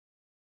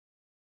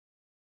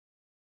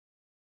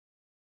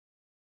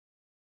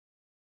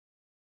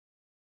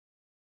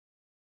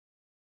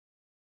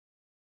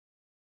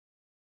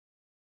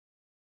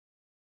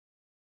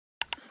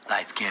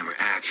Lights, camera,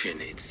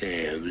 action. It's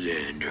Sam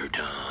Zander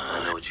time.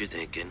 I know what you're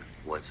thinking.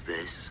 What's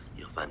this?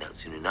 You'll find out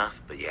soon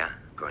enough, but yeah,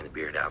 growing the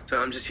beard out.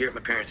 So I'm just here at my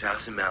parents'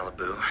 house in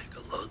Malibu. Take a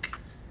look.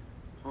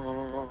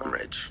 Oh, I'm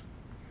rich.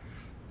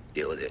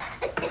 Deal with it.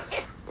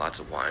 Lots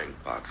of wine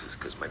boxes,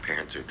 because my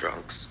parents are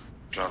drunks.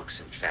 Drunks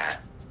and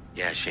fat.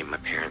 Yeah, shame my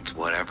parents,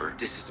 whatever.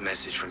 This is a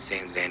message from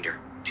Sam Zander.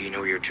 Do you know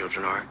where your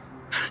children are?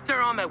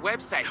 They're on my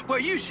website, where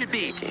you should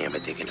be. Okay, I'm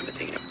thinking.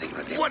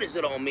 What does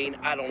it all mean?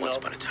 I don't know. Once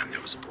upon a time, there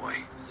was a boy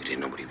who didn't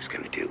know what he was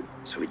going to do,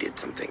 so he did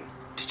something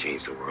to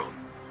change the world.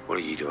 What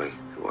are you doing?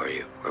 Who are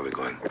you? Where are we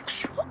going?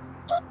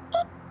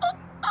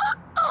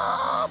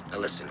 Now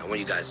listen, I want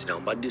you guys to know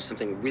I'm about to do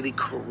something really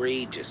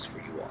courageous for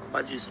you all. I'm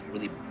about to do something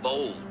really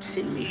bold.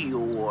 Send me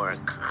your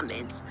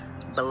comments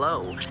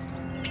below.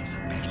 Peace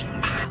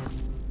out.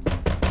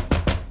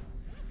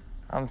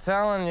 I'm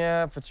telling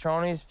ya,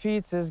 Petroni's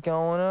Pizza's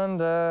going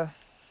under.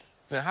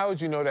 Now, how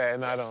would you know that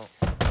and I don't?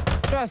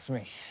 Trust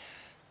me.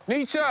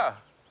 Nietzsche!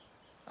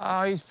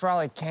 Oh, he's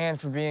probably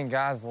canned for being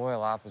God's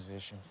loyal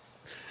opposition.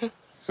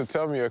 So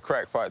tell me your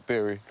crackpot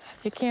theory.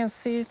 You can't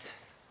see it?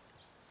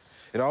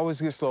 It always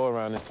gets slow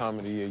around this time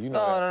of the year, you know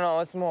No, that. no,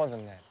 it's more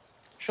than that.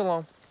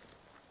 Shalom.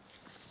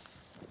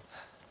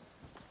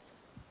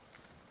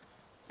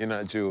 You're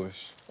not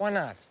Jewish. Why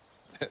not?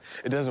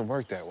 It doesn't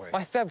work that way. My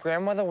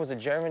step-grandmother was a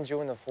German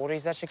Jew in the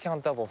 40s. That should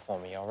count double for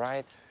me, all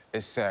right?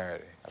 It's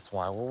Saturday. That's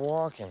why we're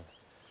walking.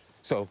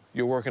 So,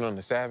 you're working on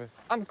the Sabbath?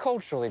 I'm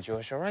culturally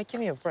Jewish, all right?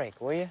 Give me a break,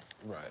 will you?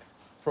 Right.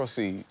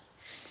 Proceed.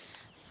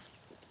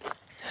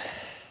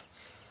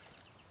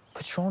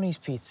 Petroni's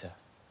Pizza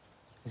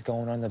is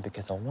going under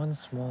because of one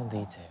small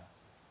detail.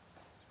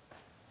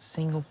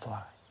 Single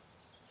ply.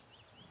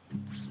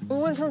 We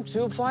went from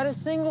two-ply to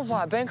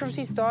single-ply.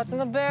 Bankruptcy starts in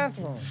the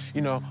bathroom. You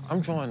know, I'm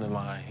drawing the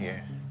line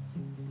here.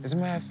 As a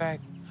matter of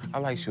fact, I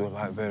liked you a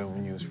lot better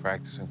when you was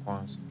practicing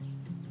Kwanzaa.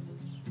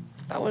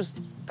 That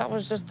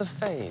was just a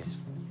phase.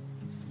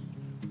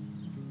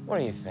 What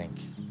do you think?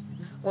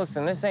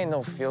 Listen, this ain't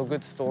no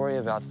feel-good story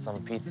about some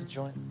pizza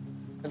joint.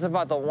 It's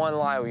about the one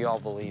lie we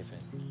all believe in.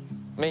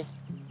 Me,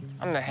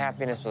 I'm the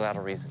happiness without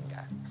a reason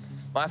guy.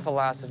 My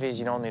philosophy is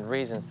you don't need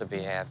reasons to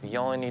be happy. You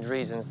only need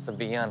reasons to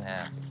be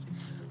unhappy.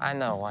 I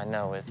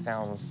know, it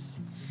sounds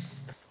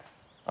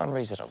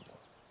unreasonable.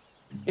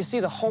 You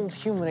see, the whole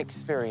human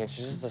experience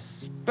is just a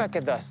speck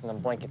of dust in the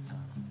blink of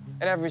time.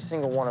 And every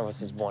single one of us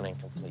is born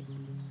incomplete.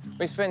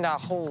 We spend our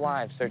whole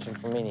lives searching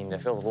for meaning to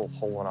fill the little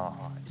hole in our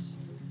hearts.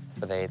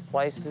 For the 8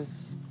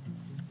 slices,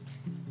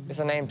 it's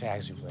the name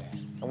tags we wear.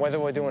 And whether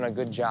we're doing a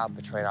good job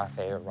portraying our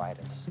favorite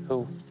writers,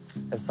 who,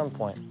 at some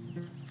point,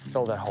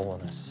 filled that hole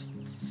in us,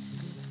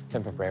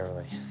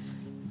 temporarily.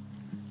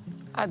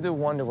 I do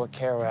wonder what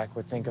Kerouac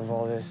would think of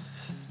all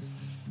this.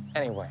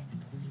 Anyway,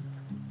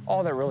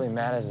 all that really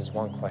matters is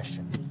one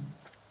question.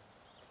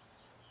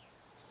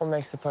 What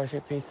makes the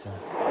perfect pizza?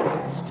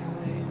 It's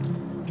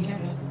time, get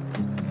up.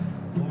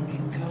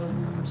 Morning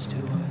comes to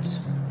us.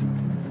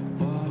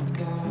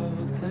 Walk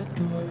out the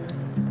door.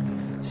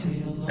 Say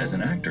hello. As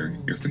an actor,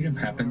 your freedom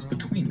happens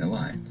between the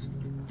lines.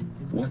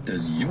 What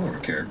does your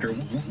character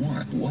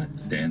want? What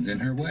stands in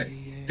her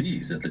way?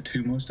 These are the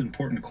 2 most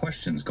important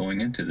questions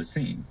going into the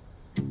scene.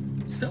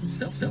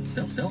 Self-promotion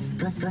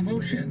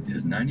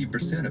is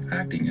 90% of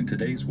acting in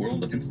today's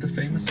world of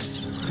Insta-famous.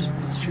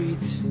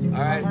 Streets. All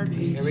right,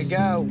 here we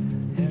go.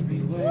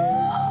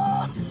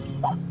 Everywhere.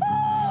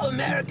 Oh,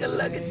 America,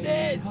 look at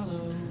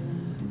this.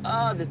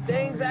 Oh, the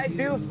things I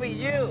do for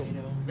you.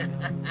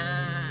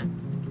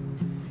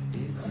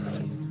 It seems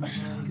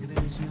like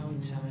there's no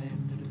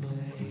time to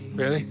play.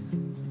 Really?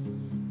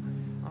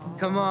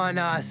 Come on,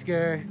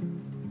 Oscar.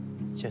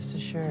 It's just a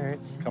shirt.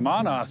 Come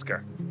on,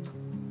 Oscar.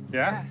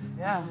 Yeah?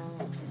 Yeah.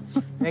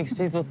 Makes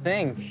people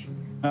think.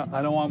 No,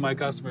 I don't want my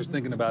customers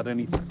thinking about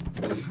anything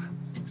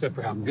except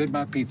for how good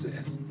my pizza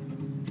is.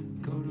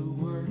 Go to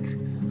work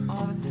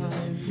on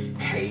time.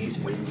 Hey,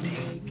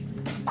 Wendy.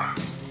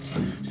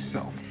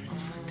 So,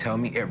 tell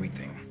me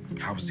everything.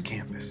 How was the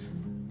campus?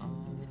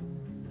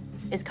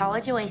 Is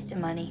college a waste of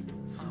money?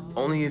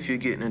 Only if you're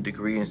getting a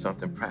degree in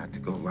something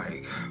practical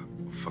like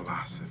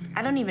philosophy.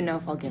 I don't even know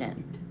if I'll get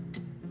in.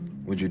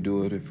 Would you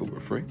do it if it were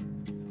free?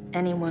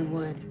 Anyone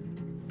would.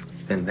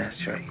 Then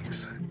that's your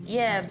answer.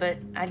 Yeah, but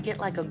I'd get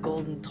like a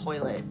golden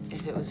toilet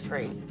if it was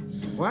free.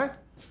 What?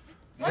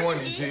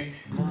 Morning, G.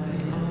 My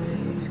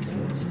eyes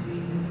can see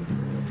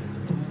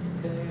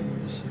what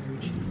they're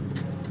searching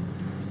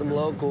for. Some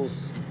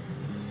locals.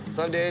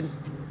 So, dude.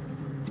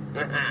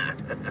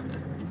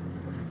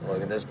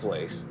 Look at this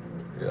place.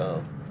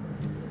 Yo.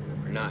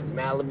 We're not in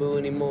Malibu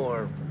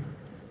anymore.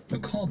 A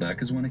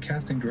callback is when a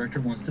casting director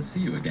wants to see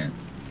you again.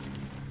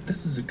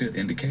 This is a good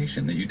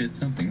indication that you did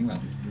something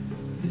well.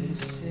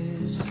 This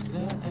is the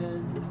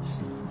end.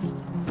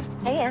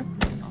 Hey, Ann.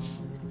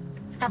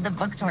 How'd the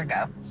book tour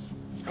go?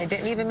 I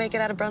didn't even make it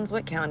out of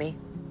Brunswick County.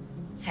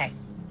 Hey,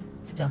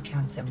 still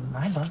counts in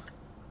my book.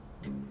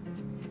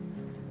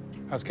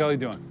 How's Kelly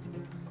doing?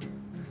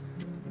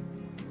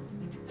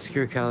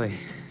 Screw Kelly.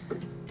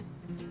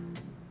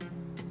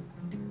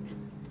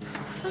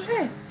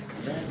 Okay.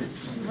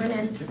 We're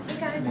in. Hey,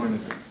 guys. Morning.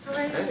 How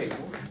are you? Hey.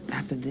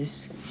 After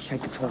this, check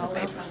the toilet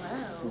paper.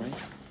 Right?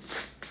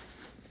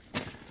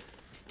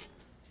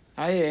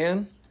 Hi,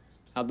 Ann.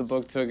 How'd the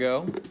book tour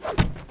go?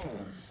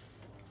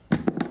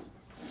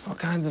 All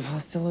kinds of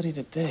hostility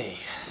today.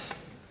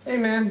 Hey,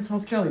 man,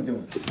 how's Kelly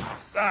doing?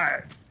 All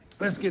right,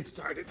 let's get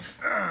started.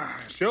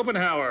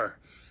 Schopenhauer,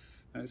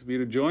 nice of you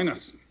to join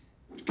us.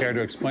 Care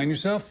to explain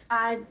yourself?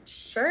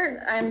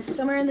 Sure. I'm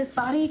somewhere in this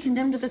body,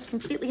 condemned to this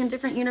completely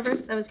indifferent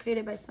universe that was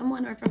created by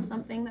someone or from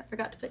something that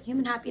forgot to put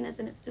human happiness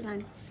in its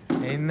design.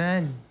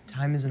 Amen.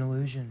 Time is an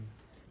illusion.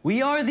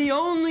 We are the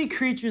only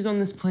creatures on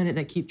this planet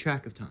that keep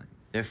track of time.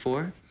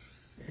 Therefore,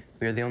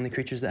 we are the only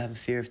creatures that have a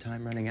fear of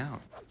time running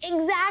out.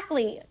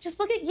 Exactly. Just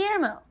look at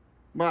Guillermo.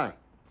 Why?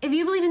 If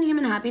you believe in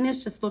human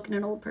happiness, just look at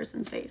an old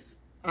person's face.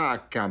 Ah,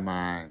 come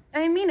on.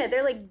 I mean it.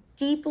 They're like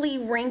deeply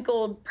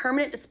wrinkled,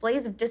 permanent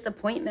displays of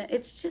disappointment.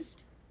 It's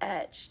just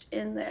etched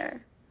in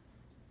there.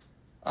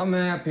 I'm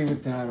happy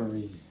with that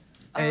reason.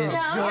 Hey,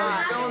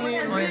 Don't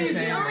need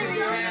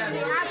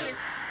my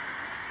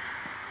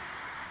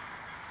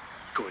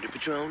Going to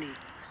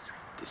Petroni's.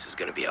 This is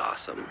gonna be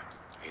awesome.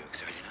 Are you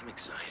excited? I'm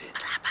excited.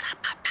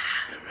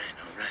 All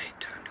right.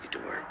 Time to get to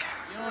work.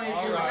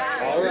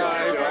 All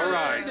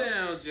right.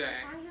 Down,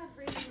 Jack.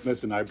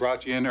 Listen, I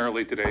brought you in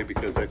early today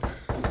because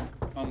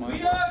oh my.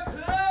 We are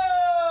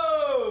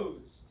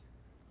closed!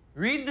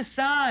 Read the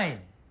sign.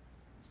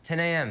 It's 10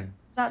 a.m.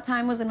 That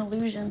time was an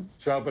illusion.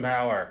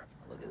 Schopenhauer.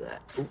 Look at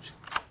that. Oops.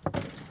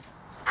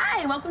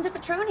 Hi, welcome to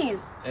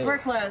Petroni's. Hey. We're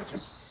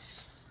closed.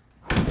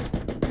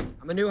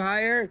 I'm a new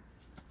hire.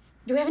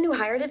 Do we have a new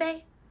hire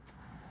today?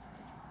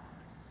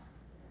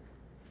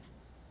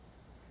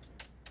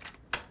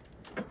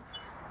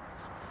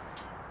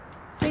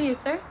 To you,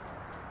 sir.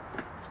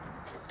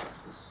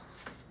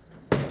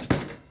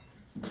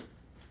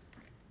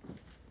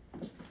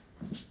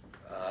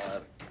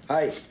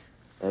 Hi.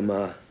 I'm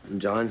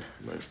John.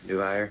 I'm a new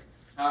hire.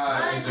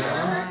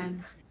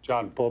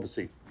 John, pull up a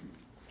seat.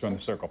 Join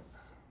the circle.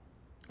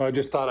 Well, I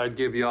just thought I'd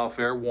give you all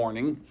fair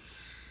warning.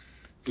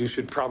 You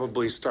should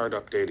probably start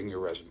updating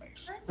your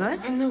resumes. What?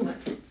 I know.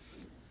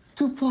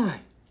 2-ply.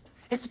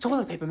 It's the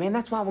toilet paper, man.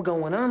 That's why we're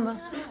going on.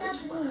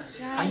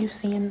 Are you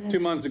seeing this? 2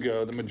 months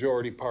ago, the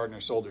majority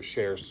partner sold her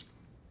shares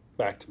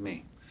back to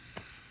me.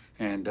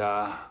 And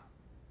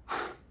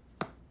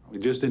we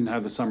just didn't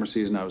have the summer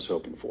season I was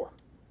hoping for.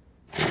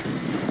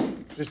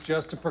 This is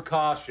just a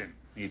precaution,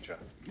 Nietzsche.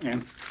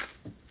 And,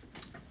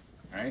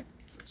 all right,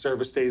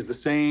 service stays the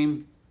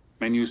same,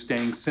 menu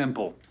staying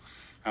simple.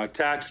 Now,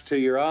 attached to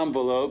your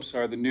envelopes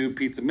are the new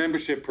pizza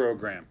membership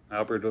program.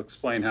 Albert will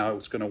explain how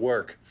it's going to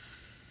work.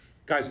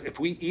 Guys, if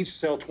we each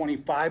sell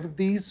 25 of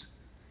these,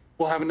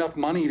 we'll have enough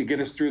money to get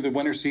us through the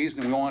winter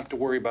season and we won't have to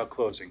worry about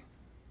closing.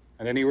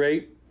 At any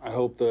rate, I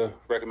hope the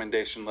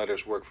recommendation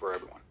letters work for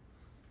everyone.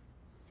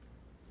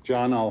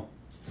 John, I'll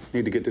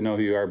need to get to know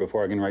who you are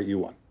before I can write you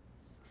one.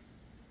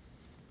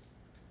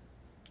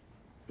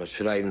 But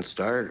should I even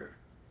start or?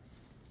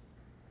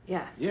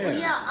 Yes.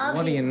 Yeah.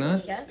 What are you,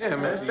 nuts? Yeah,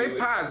 man. Stay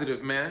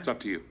positive, man. It's up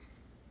to you.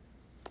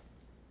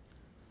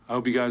 I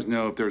hope you guys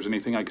know if there was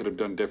anything I could have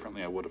done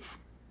differently, I would have.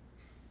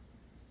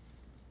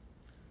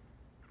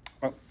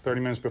 Well,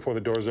 30 minutes before the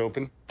doors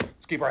open.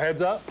 Let's keep our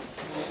heads up.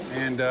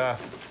 And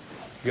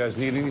if you guys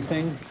need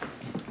anything,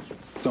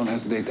 don't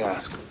hesitate to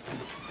ask.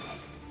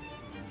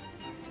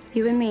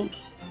 You and me.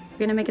 We're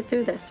gonna make it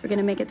through this. We're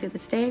gonna make it through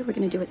this day. We're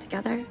gonna do it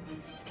together.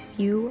 Because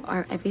you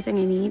are everything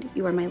I need.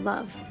 You are my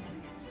love.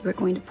 You are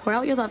going to pour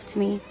out your love to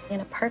me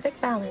in a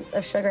perfect balance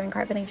of sugar and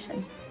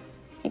carbonation.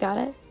 You got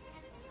it?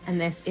 And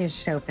this is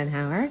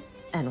Schopenhauer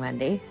and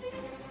Wendy.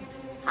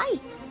 Hi.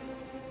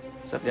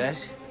 What's up,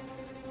 guys?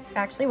 We're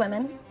actually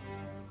women.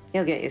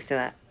 You'll get used to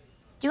that.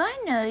 Do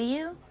I know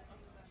you?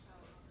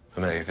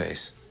 Familiar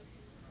face.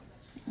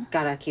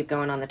 Gotta keep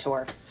going on the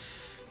tour.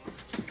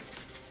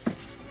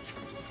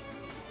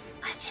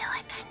 I feel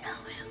like I know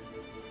him.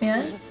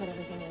 Yeah? Just put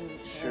everything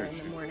in, Sure, in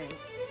the morning.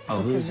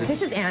 Oh, who's it?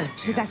 This is Anne.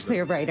 She's actually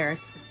a writer.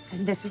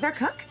 And this is our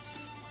cook.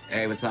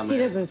 Hey, what's up, He man?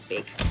 doesn't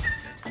speak.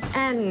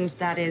 And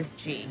that is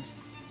G.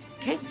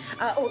 Okay?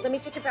 Oh, let me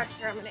take it back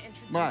here. I'm gonna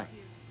introduce Why? you.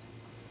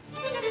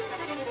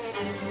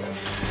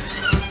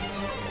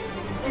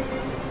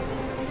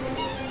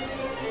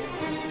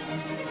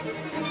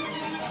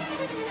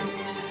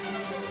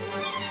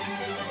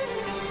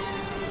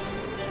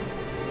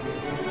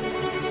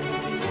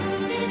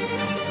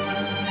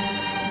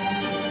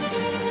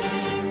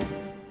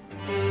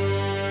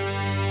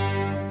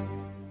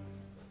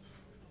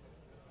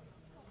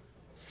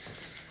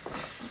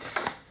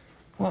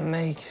 What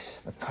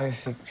makes the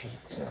perfect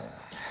pizza?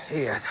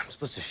 Hey, I'm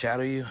supposed to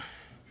shadow you?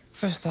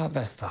 First stop,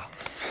 best stop.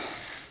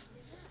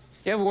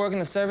 You ever worked in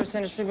the service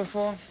industry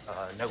before?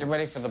 No. Get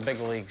ready for the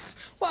big leagues.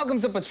 Welcome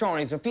to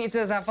Petroni's, where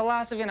pizza is our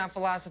philosophy and our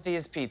philosophy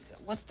is pizza.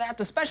 What's that?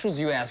 The specials,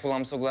 you ask? Well,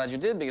 I'm so glad you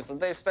did, because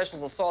today's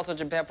specials are sausage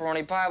and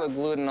pepperoni pie with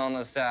gluten on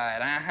the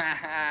side.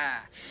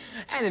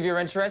 And if you're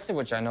interested,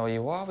 which I know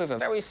you are, we have a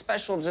very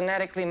special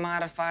genetically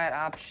modified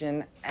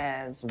option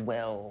as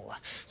well.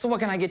 So what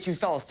can I get you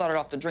fellas started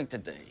off the drink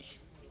today?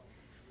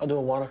 I'll do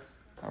a water.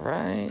 All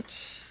right.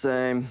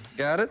 Same.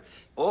 Got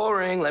it?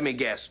 Boring. Let me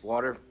guess.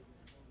 Water?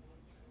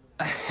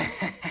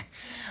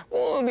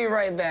 We'll be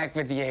right back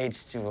with the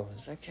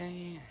H2Os,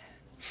 okay?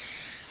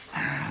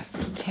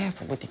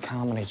 Careful with the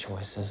comedy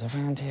choices.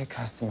 Around here,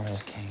 customer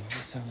is king.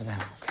 Just over them,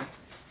 okay?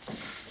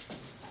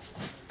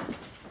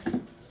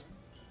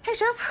 Hey,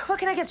 Shop, what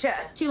can I get you?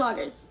 2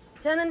 loggers.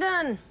 Done and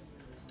done.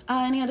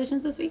 Any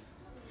auditions this week?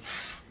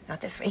 Not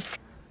this week.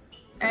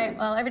 All right,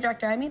 well, every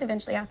director I meet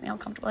eventually asks me how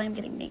comfortable I am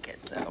getting naked,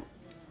 so.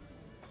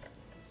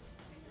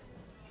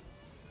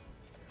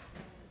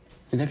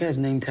 Did that guy's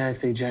name tag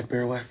say Jack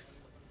Berouac?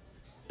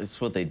 It's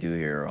what they do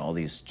here. All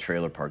these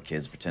trailer park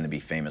kids pretend to be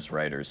famous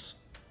writers.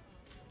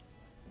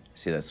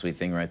 See that sweet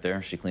thing right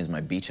there? She cleans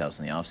my beach house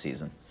in the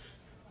off-season.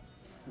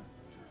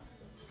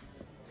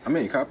 How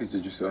many copies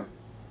did you sell?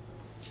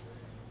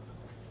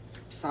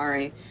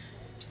 Sorry.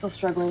 Still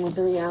struggling with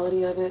the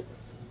reality of it.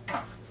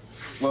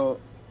 Well,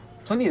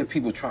 plenty of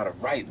people try to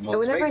write books.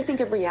 Whenever I right?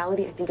 think of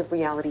reality, I think of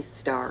reality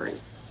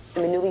stars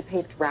and the newly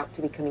paved route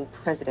to becoming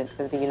president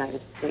of the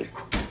United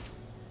States.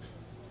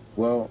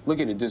 Well, look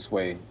at it this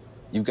way.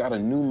 You've got a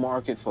new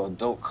market for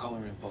adult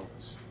coloring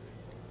books.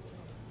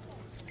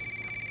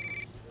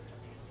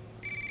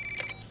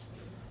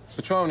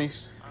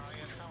 Patronies.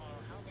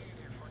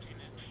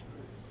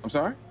 I'm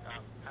sorry?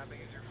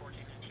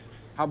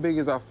 How big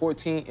is our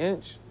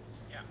 14-inch?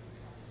 Yeah.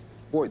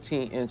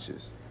 14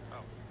 inches. Oh,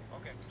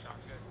 okay.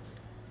 Sounds good.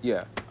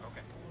 Yeah.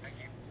 Okay. Thank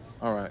you.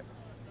 All right.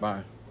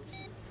 Bye.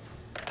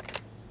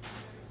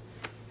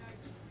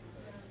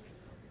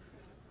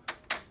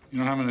 You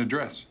don't have an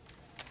address.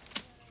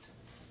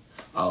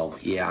 Oh,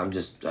 yeah, I'm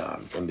just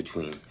in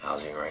between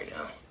housing right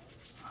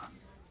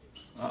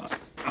now.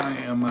 I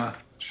am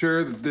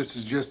sure that this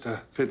is just a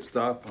pit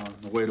stop on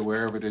the way to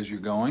wherever it is you're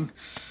going.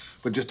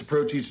 But just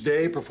approach each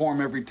day,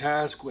 perform every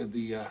task with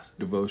the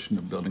devotion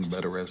of building a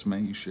better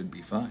resume. You should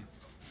be fine.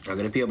 I'll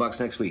get a P.O. box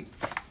next week.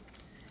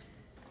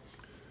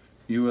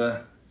 You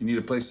need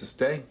a place to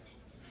stay?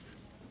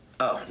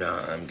 Oh,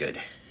 no, I'm good.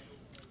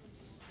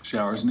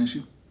 Shower's an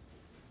issue?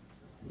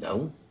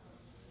 No.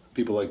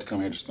 People like to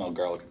come here to smell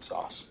garlic and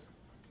sauce.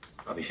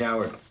 I'll be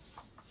showered.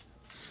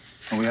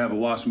 And we have a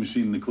washing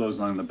machine and a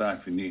clothesline in the back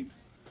if you need.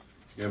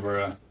 You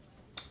ever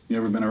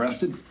been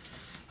arrested?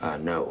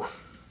 No.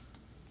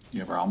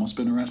 You ever almost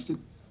been arrested?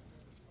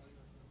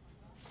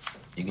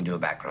 You can do a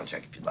background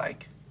check if you'd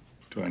like.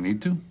 Do I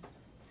need to?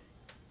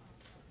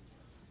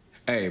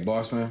 Hey,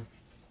 boss man.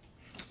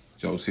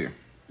 Joe's here.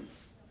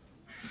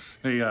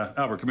 Hey,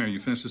 Albert, come here. You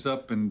finish this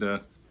up and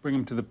bring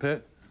him to the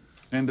pit.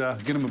 And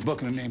get him a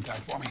book and a name tag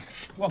for me.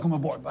 Welcome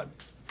aboard, bud.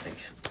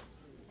 Thanks.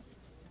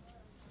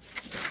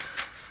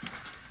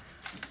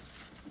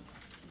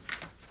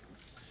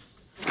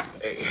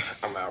 Hey,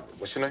 I'm Albert.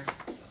 What's your name?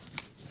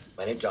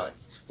 My name's John.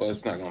 Well,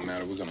 it's not gonna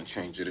matter. We're gonna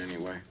change it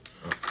anyway.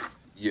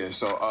 Yeah,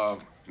 so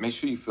make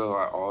sure you fill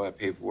out all that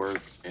paperwork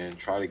and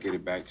try to get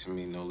it back to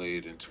me no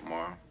later than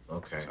tomorrow.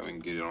 Okay. So we can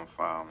get it on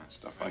file and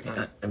stuff like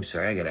that. I'm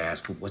sorry, I gotta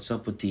ask, what's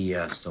up with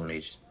the Stone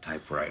Age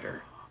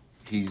typewriter?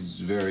 He's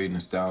very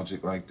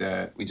nostalgic like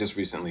that. We just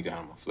recently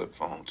got him a flip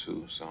phone,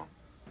 too, so.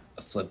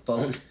 A flip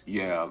phone?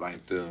 Yeah,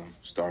 like the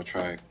Star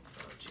Trek.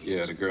 Oh,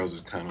 Yeah, the girls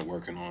are kind of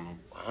working on them.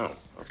 Wow,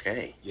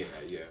 okay. Yeah.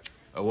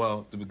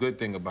 Well, the good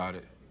thing about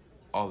it,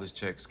 all his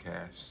checks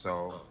cash,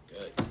 so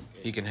Good.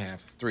 he can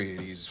have 3 of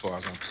these as far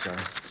as I'm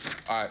concerned.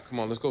 All right, come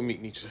on, let's go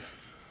meet Nietzsche.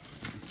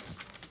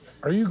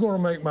 Are you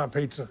going to make my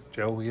pizza?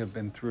 Joe, we have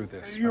been through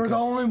this. You're the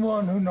only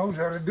one who knows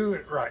how to do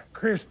it right.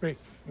 Crispy,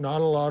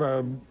 not a lot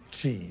of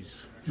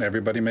cheese.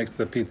 Everybody makes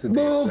the pizza the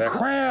Bull exact...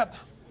 crap!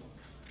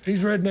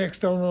 These rednecks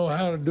don't know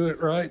how to do it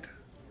right.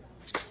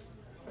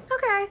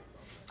 Okay.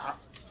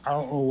 I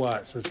don't know why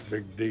it's such a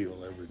big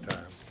deal every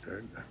time.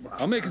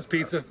 I'll make his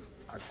pizza.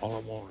 All I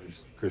want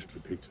is crispy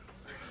pizza.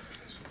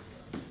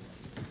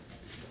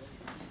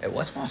 Hey,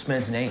 what's Boss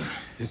Man's name?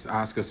 This is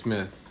Oscar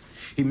Smith.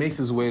 He makes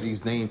us wear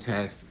these name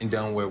tags and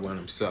don't wear one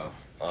himself.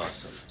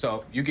 Awesome.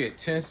 So you get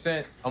 10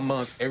 cents a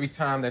month every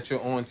time that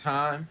you're on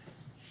time,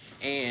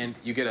 and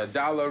you get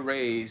 $1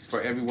 raise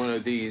for every one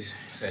of these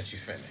that you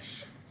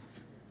finish.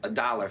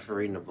 $1 for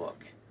reading a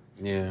book.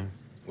 Yeah,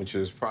 which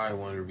is probably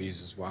one of the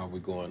reasons why we're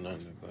going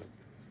under, but...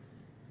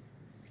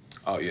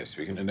 Oh, yeah,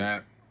 speaking of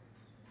that,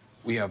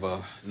 we have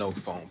a no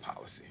phone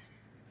policy.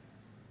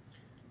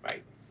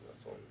 Right.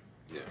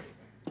 Yeah.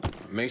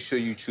 Make sure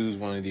you choose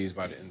one of these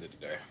by the end of the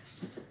day.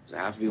 Does it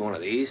have to be one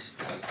of these?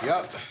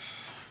 Yep.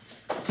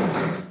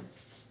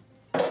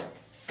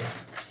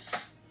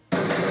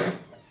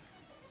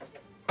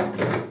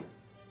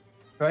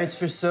 Right's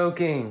for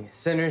soaking,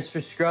 center's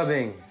for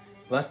scrubbing,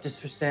 left is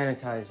for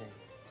sanitizing.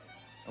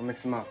 I'll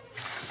mix them up.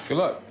 Good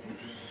luck.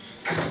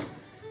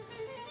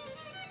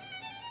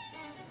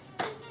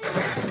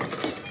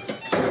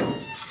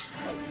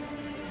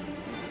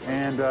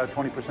 And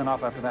 20%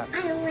 off after that.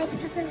 I don't like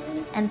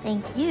pepperoni. And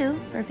thank you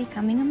for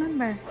becoming a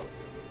member.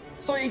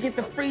 So you get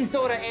the free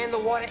soda and the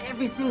water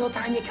every single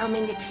time you come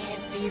in. You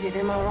can't beat it,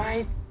 am I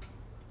right?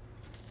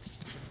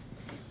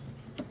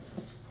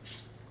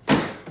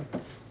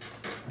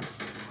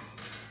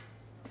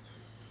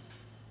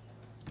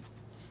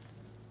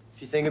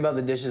 think about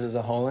the dishes as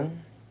a whole,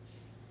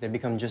 they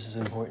become just as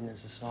important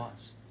as the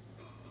sauce.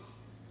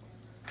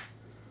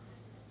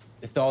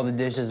 If all the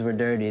dishes were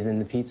dirty, then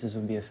the pizzas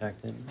would be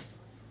affected.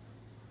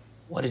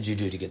 What did you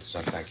do to get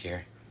stuck back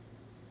here?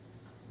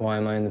 Why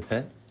am I in the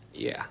pit?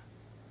 Yeah.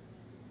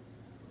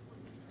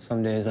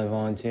 Some days I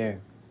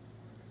volunteer.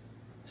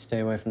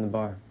 Stay away from the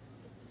bar.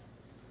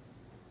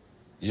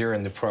 You're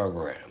in the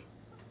program.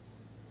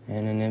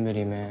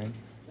 Anonymity, man.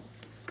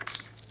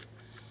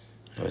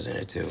 I was in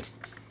it too.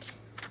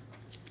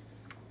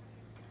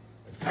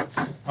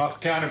 Off the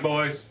counter,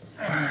 boys.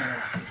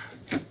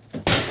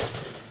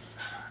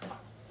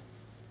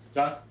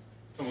 John,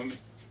 come with me.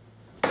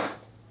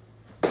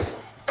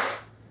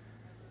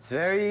 It's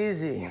very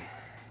easy.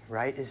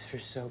 Right is for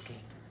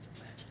soaking.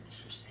 Left is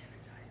for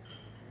sanitizing.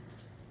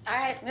 All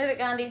right, move it,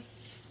 Gandhi.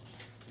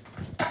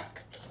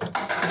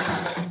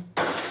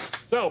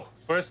 So,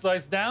 first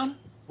slice down,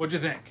 what'd you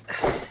think?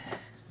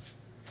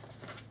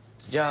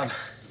 It's a job.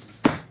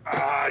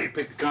 Ah, you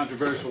picked the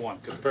controversial one.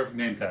 Got the perfect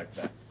name tag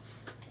for that.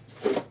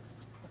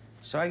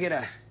 So I get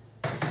a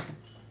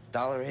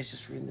 $1 raise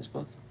just for reading this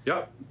book?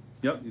 Yep.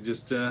 You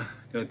just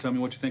gotta tell me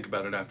what you think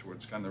about it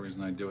afterwards. Kind of the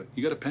reason I do it.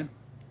 You got a pen?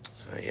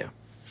 Yeah.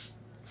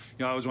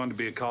 I always wanted to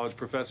be a college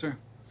professor,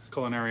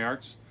 culinary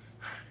arts,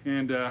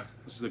 and this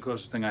is the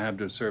closest thing I have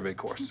to a survey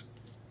course.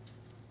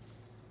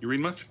 You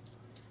read much?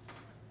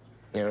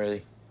 Yeah,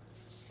 really.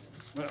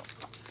 Well,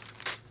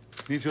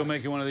 Nietzsche will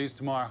make you one of these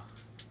tomorrow.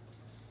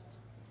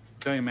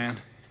 Tell you, man,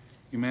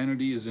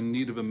 humanity is in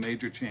need of a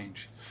major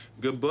change.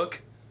 A good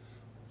book,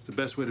 it's the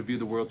best way to view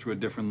the world through a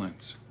different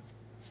lens.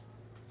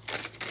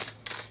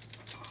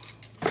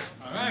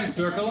 All right,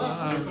 circle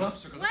up, circle up,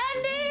 circle up.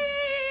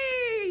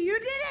 Wendy! You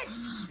did it!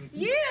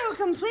 You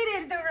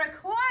completed the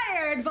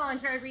required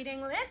voluntary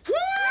reading list.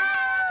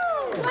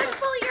 Woo!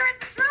 Wonderful, you're at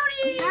the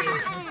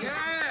Trony!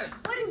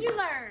 Yes! What did you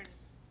learn?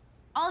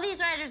 All these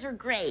writers were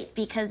great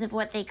because of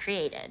what they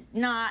created,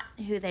 not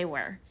who they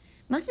were.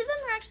 Most of them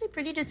are actually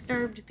pretty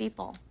disturbed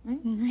people.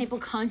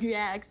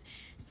 Hypochondriacs,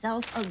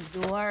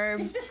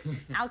 self-absorbed,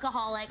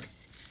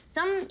 alcoholics,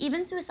 some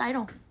even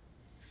suicidal.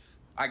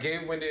 I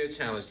gave Wendy a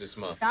challenge this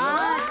month.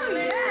 Oh,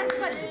 yes,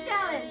 what's the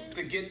challenge?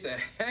 To get the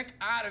heck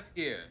out of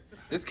here.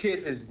 This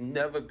kid has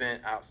never been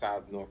outside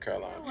of North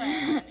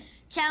Carolina.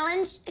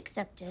 Challenge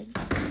accepted.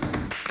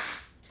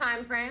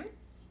 Time frame?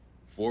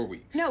 4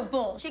 weeks. No,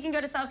 bull. She can go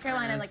to South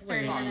Carolina in like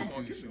 30 minutes.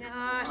 Oh, you should.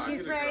 No,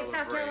 she's right.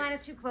 South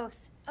Carolina's too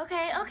close.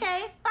 Okay,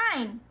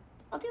 fine.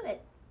 I'll do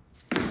it.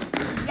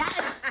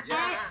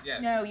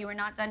 Yes. No, you are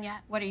not done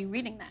yet. What are you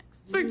reading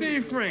next? Speak to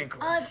you, Frank.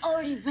 I've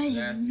already read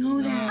it.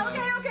 You know that.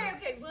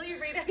 Okay. Will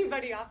you read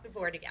anybody off the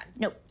board again?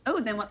 Nope.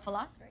 Oh, then what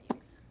philosopher are you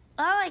reading?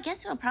 Oh, I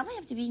guess it'll probably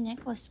have to be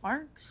Nicholas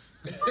Sparks.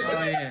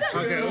 Oh, yeah.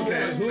 Okay.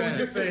 Who's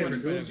your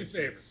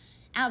favorite?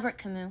 Albert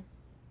Camus.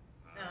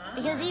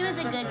 Because he was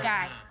a good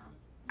guy.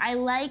 I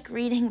like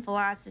reading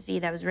philosophy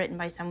that was written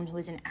by someone who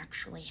was an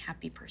actually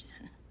happy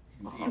person.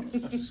 Oh,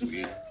 that's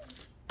sweet.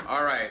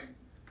 All right.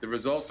 The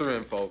results are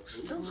in, folks.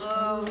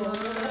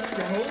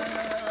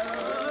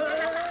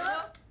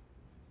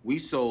 We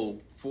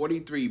sold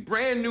 43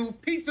 brand new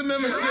pizza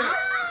memberships.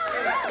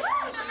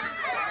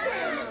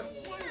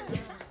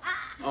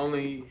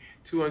 Only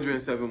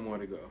 207 more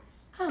to go.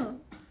 Oh.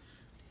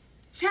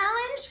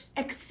 Challenge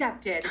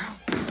accepted.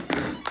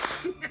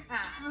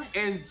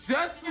 And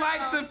just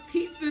like the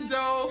pizza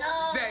dough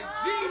that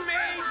G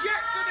made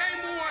yesterday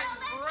morning,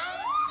 bro.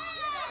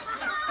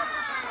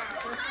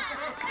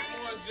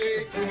 Come on, G.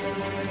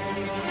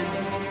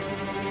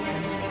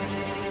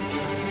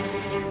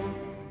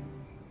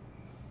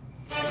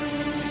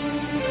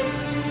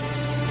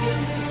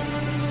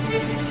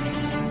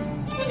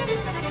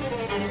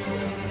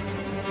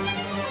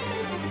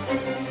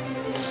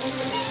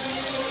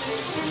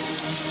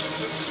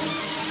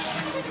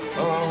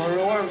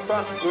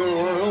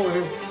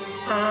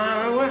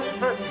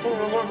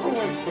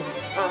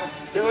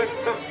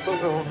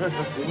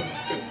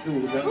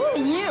 Who are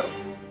you?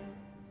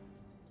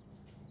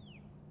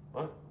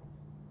 What?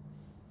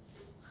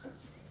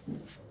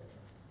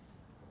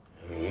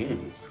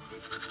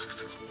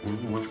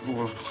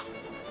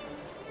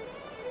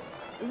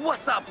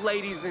 What's up,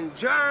 ladies and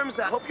germs?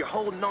 I hope you're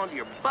holding on to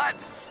your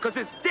butts, because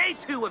it's day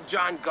 2 of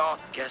John Galt.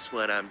 Guess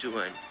what I'm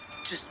doing?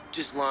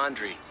 Just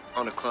laundry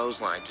on a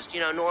clothesline. Just,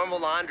 normal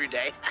laundry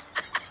day.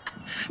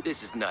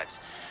 This is nuts.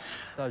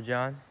 What's up,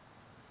 John?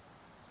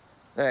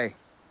 Hey.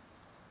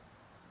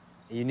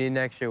 You need an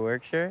extra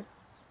work shirt?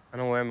 I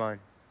don't wear mine.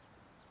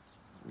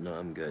 No,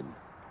 I'm good.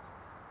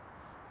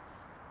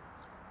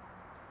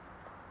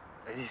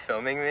 Are you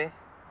filming me?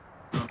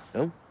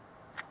 No?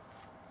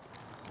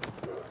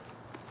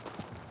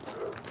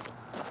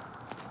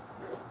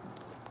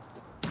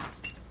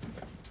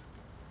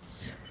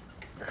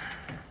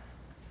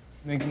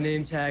 Make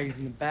name tags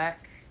in the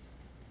back.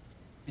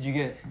 What'd you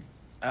get?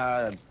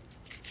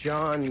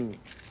 John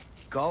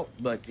Galt,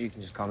 but you can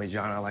just call me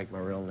John. I like my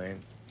real name.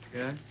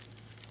 Good.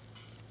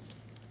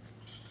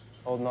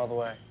 Holding all the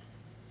way.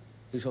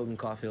 Who's holding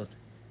Caulfield?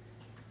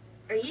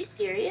 Are you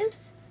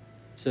serious?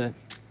 That's it.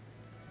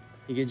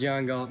 You get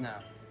John Galt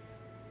now.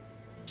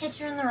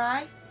 Catcher in the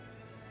Rye?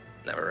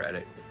 Never read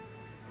it.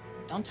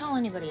 Don't tell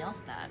anybody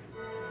else that.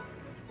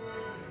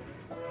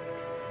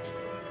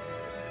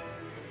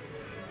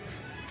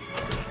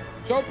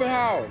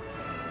 Schopenhauer.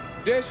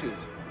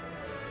 Dishes.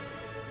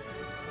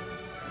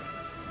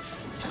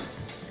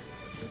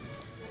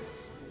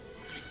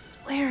 I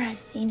swear I've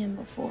seen him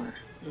before.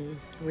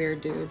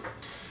 Weird dude.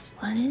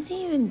 What is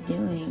he even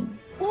doing?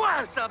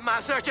 What's up, my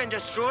search and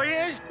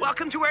destroyers?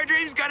 Welcome to where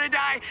dreams gonna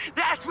die.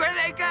 That's where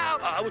they go.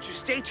 I want you to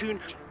stay tuned.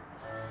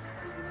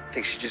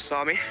 Think she just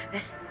saw me?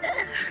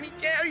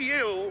 Yeah,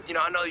 you. You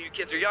know, I know you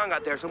kids are young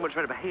out there, so I'm gonna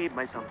try to behave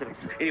myself today.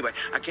 Anyway,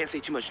 I can't say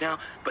too much now,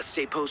 but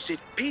stay posted.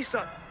 Peace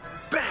up.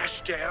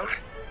 Bash down.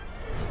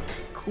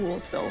 Cool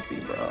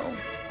selfie, bro.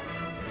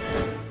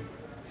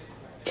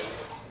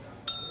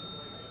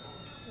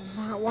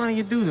 Why do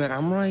you do that?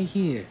 I'm right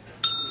here.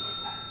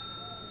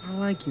 I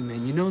like you,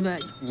 man. You know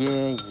that?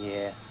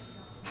 Yeah.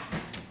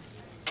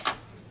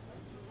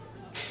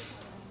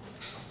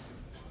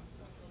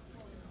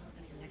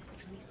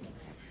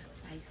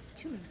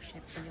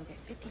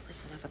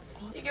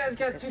 You guys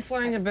got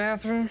two-ply in your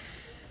bathroom?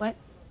 What?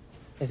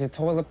 Is the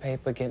toilet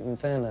paper getting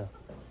thinner?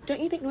 Don't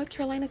you think North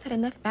Carolina's had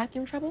enough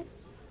bathroom trouble?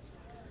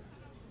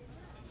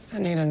 I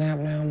need a nap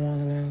now more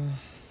than ever.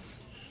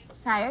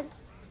 Tired?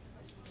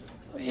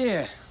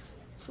 Yeah.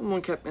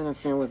 Someone kept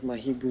interfering with my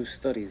Hebrew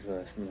studies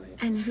last night.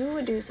 And who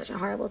would do such a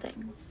horrible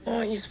thing?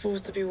 Aren't you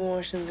supposed to be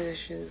washing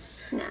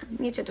dishes? Nah,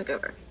 Nietzsche took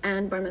over.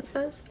 And bar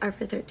mitzvahs are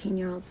for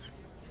 13-year-olds.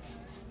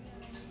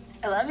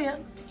 I love you.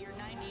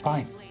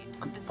 Fine.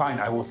 Fine,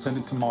 I will send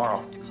it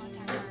tomorrow.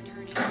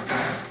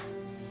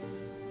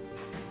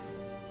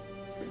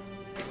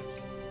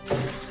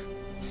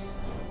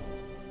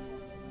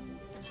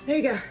 There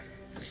you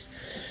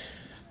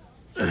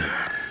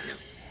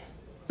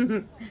go.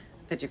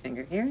 Put your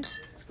finger here.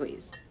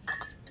 Squeeze.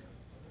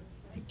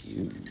 Thank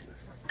you.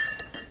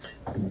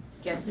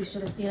 Guess we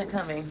should have seen it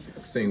coming.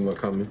 Seeing what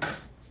coming?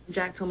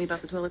 Jack told me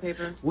about the toilet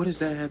paper. What does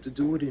that have to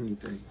do with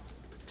anything?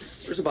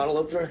 Where's the bottle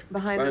opener?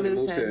 Behind the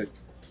moose head.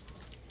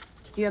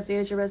 You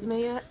updated your resume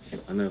yet?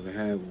 I never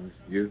had one.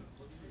 You?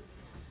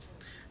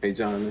 Hey,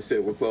 John, that's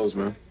it. We're closed,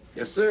 man.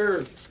 Yes,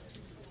 sir.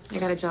 I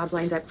got a job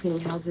lined up cleaning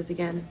houses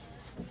again.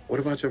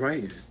 What about your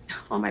writing?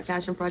 All my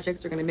passion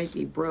projects are gonna make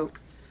me broke.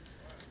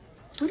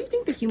 What do you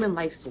think the human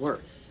life's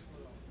worth?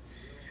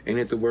 Ain't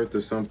it the worth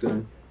of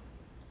something,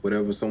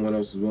 whatever someone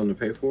else is willing to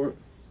pay for it?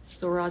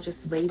 So we're all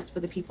just slaves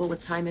for the people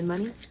with time and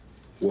money?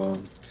 Well,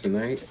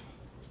 tonight,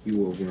 you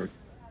will worth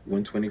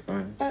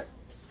 $125.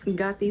 You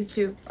got these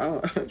two.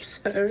 Oh, I'm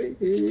sorry.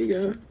 Here you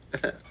go.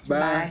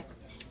 Bye.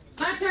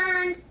 My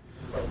turn.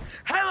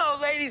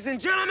 Hello, ladies and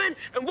gentlemen,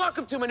 and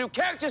welcome to my new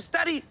character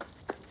study,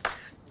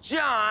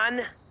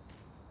 John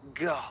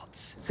Galt.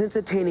 Since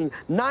attaining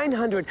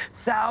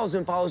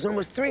 900,000 followers and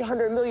almost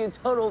 300 million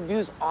total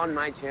views on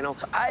my channel,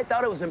 I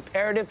thought it was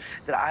imperative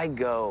that I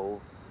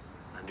go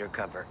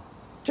undercover.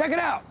 Check it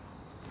out.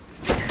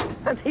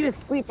 I'm even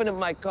sleeping in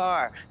my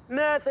car.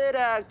 Method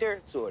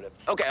actor, sort of.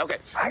 Okay.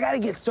 I gotta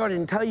get started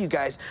and tell you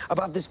guys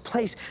about this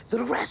place,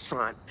 the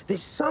restaurant, that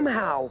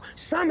somehow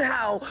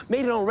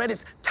made it on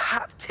Reddit's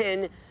top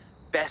 10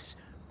 best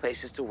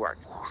places to work.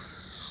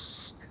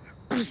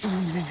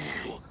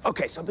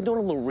 Okay, so I've been doing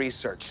a little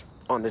research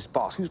on this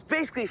boss who's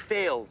basically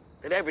failed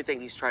at everything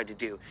he's tried to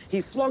do.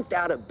 He flunked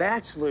out a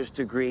bachelor's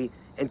degree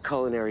in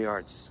culinary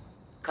arts.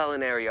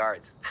 Culinary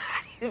arts.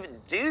 How do you even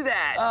do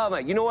that? Oh, my,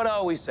 you know what I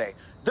always say?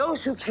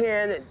 Those who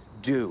can,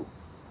 do.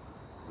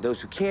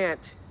 Those who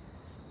can't,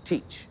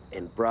 teach.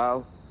 And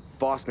bro,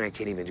 boss man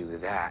can't even do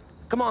that.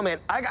 Come on, man,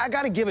 I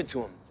gotta give it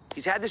to him.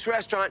 He's had this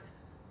restaurant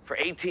for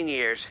 18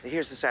 years. And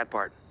here's the sad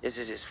part. This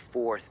is his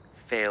 4th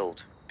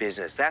failed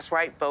business. That's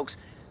right, folks.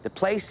 The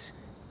place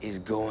is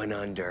going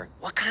under.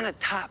 What kind of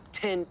top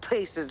 10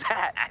 place is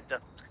that?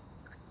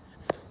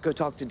 Go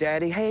talk to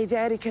Daddy. Hey,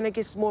 Daddy, can I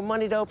get some more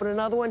money to open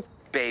another one?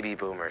 Baby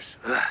boomers.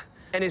 Ugh.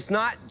 And it's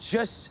not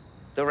just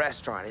the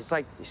restaurant. It's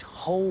like this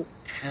whole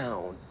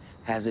town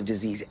has a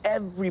disease.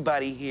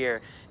 Everybody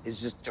here is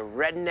just a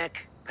redneck,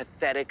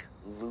 pathetic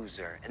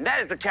loser. And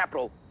that is the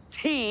capital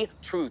T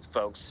truth,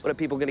 folks. What are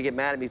people gonna get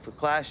mad at me for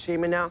class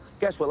shaming now?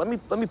 Guess what? Let me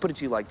put it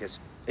to you like this.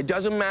 It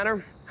doesn't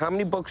matter how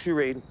many books you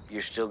read,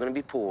 you're still gonna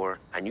be poor,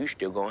 and you're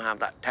still gonna have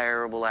that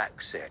terrible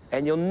accent.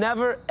 And you'll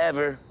never,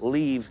 ever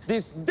leave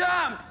this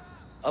dump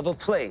of a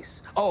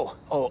place. Oh,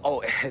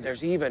 and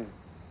there's even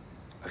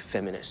a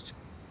feminist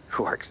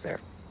who works there.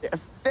 A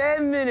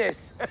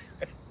feminist!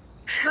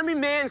 Let me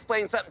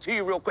mansplain something to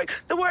you real quick.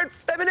 The word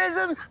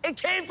feminism, it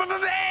came from a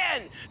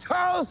man!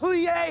 Charles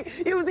Fourier,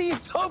 he was a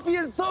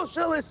utopian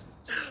socialist.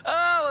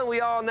 Oh, and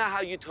we all know how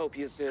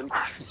utopias end.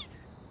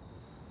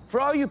 For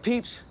all you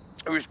peeps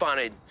who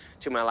responded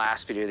to my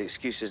last video, the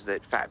excuses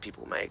that fat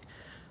people make,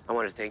 I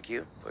want to thank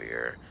you for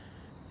your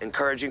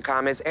encouraging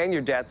comments and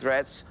your death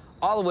threats,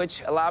 all of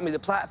which allow me the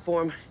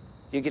platform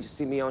you get to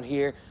see me on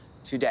here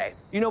today.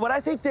 You know what? I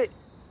think that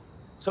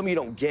some of you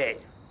don't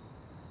get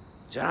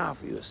is I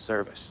offer you a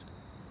service.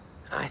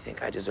 And I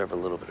think I deserve a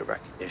little bit of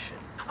recognition.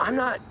 I'm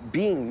not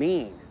being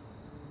mean.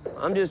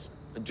 I'm just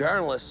a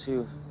journalist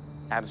who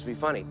Happens to be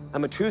funny.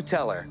 I'm a truth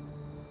teller,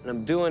 and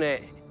I'm doing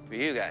it for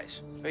you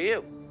guys, for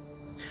you.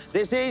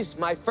 This is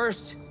my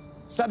first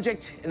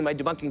subject in my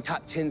Debunking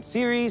Top 10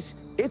 series.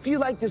 If you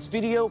like this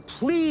video,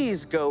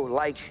 please go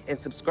like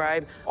and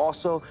subscribe.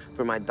 Also,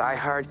 for my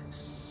diehard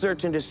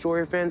Search and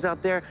Destroyer fans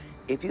out there,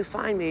 if you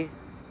find me,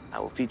 I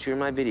will feature in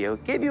my video,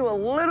 give you a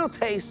little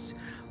taste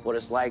of what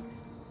it's like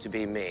to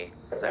be me.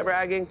 Is that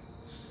bragging?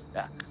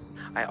 Yeah.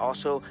 I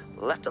also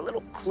left a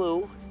little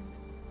clue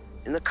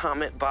in the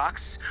comment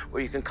box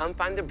where you can come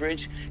find the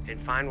bridge and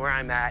find where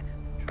I'm at.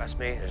 Trust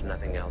me, there's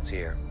nothing else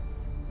here.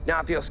 Now,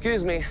 if you'll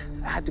excuse me,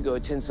 I have to go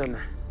attend some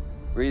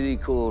really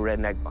cool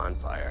redneck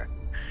bonfire.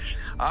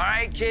 All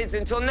right, kids,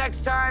 until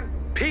next time,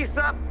 peace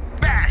up,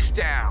 bash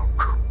down.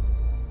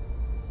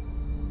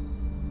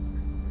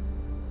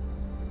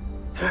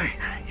 All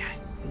right, yeah.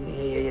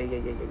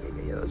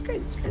 That was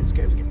great, it's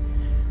good.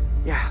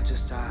 Yeah, I'll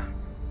just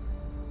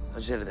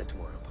edit that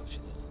tomorrow. I'll post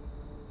it.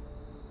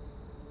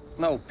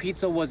 No,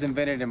 pizza was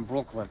invented in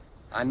Brooklyn.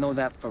 I know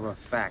that for a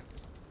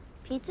fact.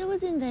 Pizza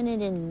was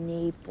invented in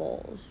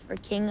Naples for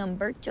King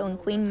Umberto and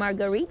Queen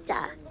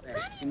Margherita.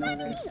 You know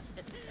this?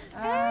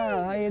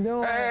 Ah, how you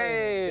doing?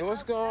 Hey,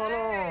 what's going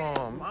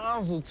on?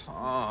 Mazel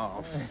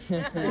tov.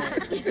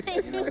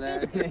 You know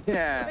that?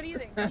 Yeah. What do you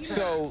think?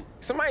 So,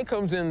 somebody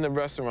comes in the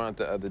restaurant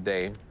the other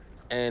day,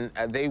 and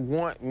they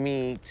want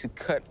me to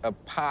cut a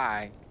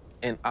pie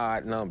in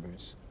odd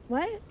numbers.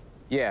 What?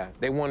 Yeah,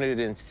 they wanted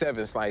it in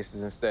 7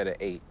 slices instead of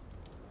 8.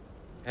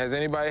 Has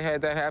anybody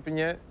had that happen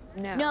yet?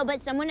 No. No,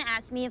 but someone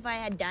asked me if I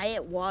had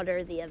diet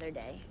water the other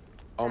day.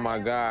 Oh my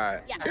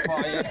God. Yeah.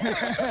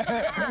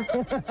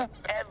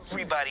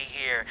 Everybody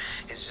here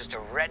is just a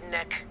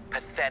redneck,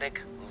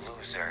 pathetic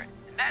loser.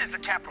 And that is the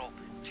capital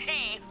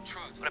T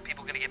truth. What are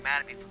people gonna get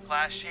mad at me for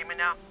class shaming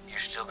now? You're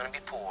still gonna be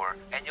poor,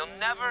 and you'll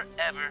never,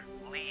 ever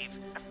leave.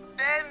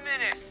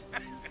 Feminist.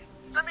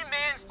 Let me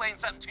mansplain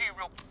something to you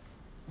real.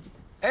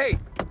 Hey.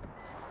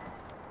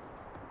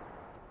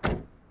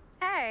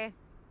 Hey.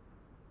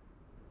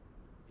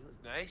 You look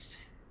nice.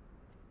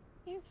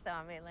 You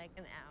saw me like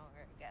an hour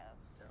ago.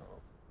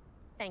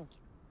 Thank you.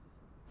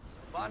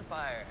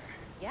 Bonfire.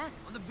 Yes.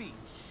 On the beach.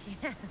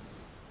 Yes.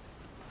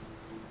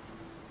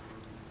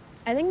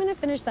 I think I'm gonna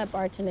finish that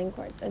bartending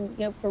course and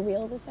go for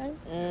real this time.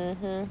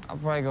 Mm-hmm. I'll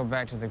probably go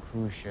back to the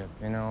cruise ship,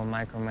 you know,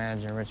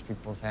 micromanaging rich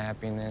people's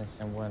happiness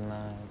and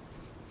whatnot.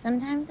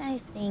 Sometimes I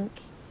think,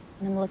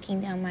 when I'm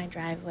looking down my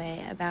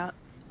driveway, about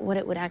what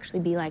it would actually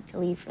be like to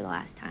leave for the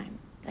last time.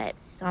 But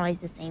it's always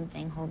the same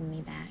thing holding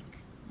me back.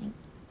 Like,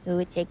 who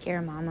would take care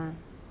of Mama?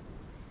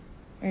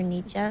 Or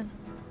Nietzsche?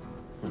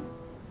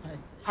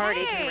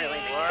 Party can really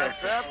be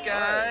What's up,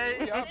 guys?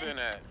 Where y'all been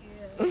at?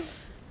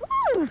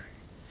 Woo!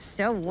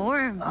 So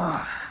warm.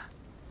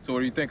 So what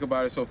do you think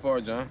about it so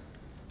far, John?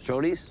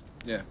 Jodi's?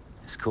 Yeah.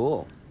 It's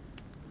cool.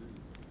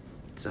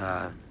 It's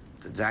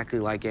exactly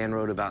like Ann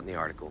wrote about in the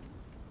article.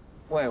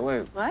 Wait.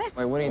 What?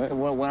 Wait,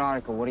 what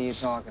article? What are you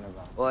talking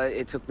about? Well,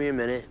 it took me a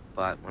minute,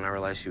 but when I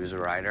realized she was a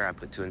writer, I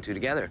put 2 and 2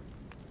 together.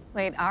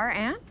 Wait, our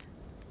aunt?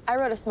 I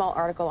wrote a small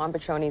article on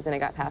Petroni's and it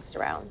got passed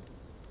around.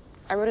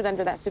 I wrote it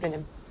under that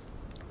pseudonym.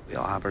 We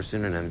all have our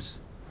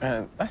pseudonyms.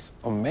 Man, that's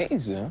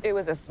amazing. It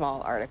was a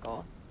small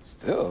article.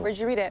 Still. Where'd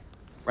you read it?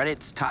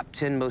 Reddit's top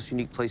 10 most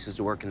unique places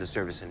to work in the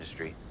service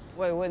industry.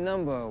 Wait, what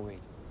number are we?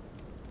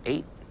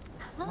 8.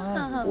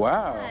 Oh,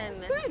 Wow.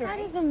 That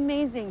is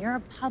amazing. You're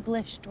a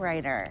published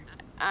writer.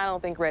 I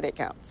don't think Reddit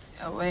counts.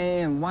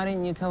 Wait, and why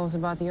didn't you tell us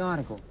about the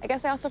article? I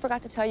guess I also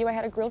forgot to tell you I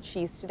had a grilled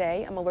cheese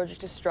today. I'm allergic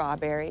to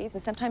strawberries,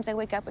 and sometimes I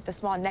wake up with a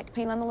small neck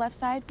pain on the left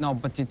side. No,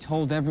 but you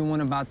told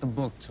everyone about the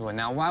book tour.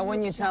 Now, why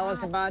wouldn't you tell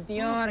us about the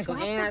article?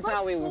 And I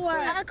thought we were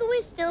friends. How could we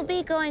still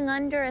be going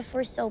under if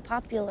we're so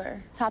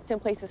popular? Top 10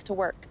 places to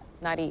work,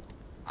 not eat.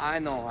 I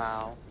know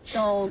how.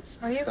 Don't.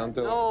 Are you? Don't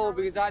do it. No,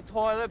 because our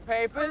toilet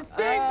paper's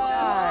sick.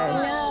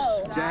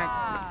 No.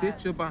 Jack,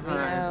 sit your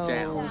behind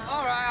down.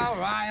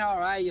 All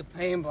right, you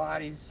pain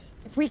bodies.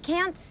 If we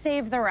can't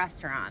save the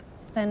restaurant,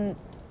 then,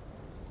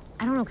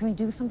 I don't know, can we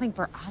do something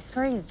for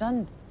Oscar? He's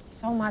done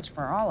so much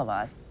for all of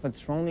us. But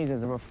Troni's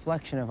is a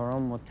reflection of our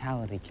own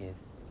mortality, kid.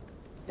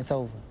 It's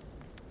over.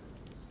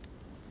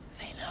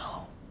 I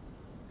know.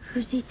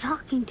 Who's he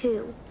talking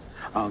to?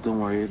 Oh, don't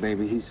worry,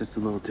 baby. He's just a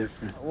little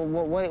different. What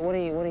are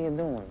you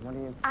doing? What are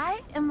you?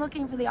 I am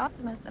looking for the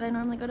optimist that I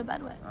normally go to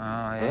bed with. Oh,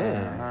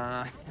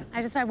 yeah.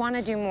 I want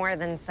to do more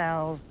than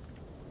sell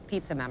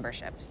pizza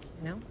memberships,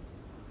 you know?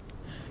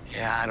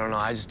 Yeah, I don't know.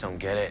 I just don't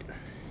get it.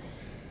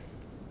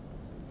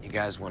 You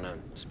guys want to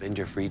spend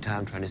your free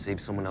time trying to save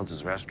someone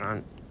else's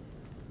restaurant?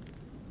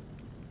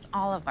 It's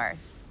all of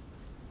ours.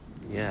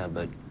 Yeah,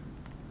 but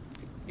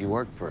you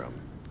work for them,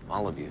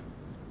 all of you.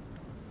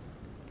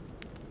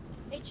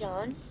 Hey,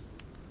 John.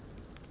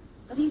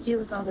 What do you do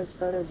with all those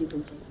photos you've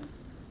been taking?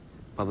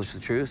 Publish the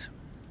truth.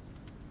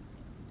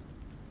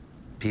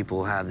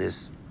 People have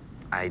this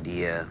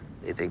idea.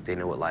 They think they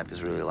know what life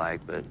is really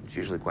like, but it's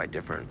usually quite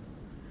different.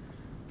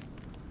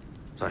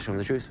 So I show them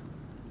the truth.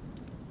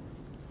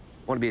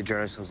 I wanted to be a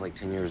journalist since I was like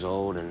 10 years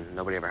old, and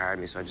nobody ever hired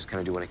me, so I just kind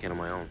of do what I can on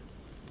my own.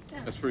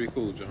 That's pretty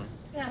cool, John.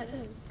 Yeah, it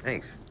is.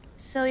 Thanks.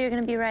 So you're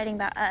gonna be writing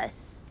about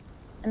us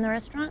in the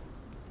restaurant?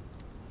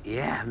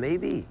 Yeah,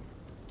 maybe.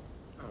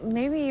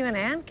 Maybe you and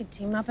Ann could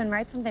team up and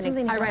write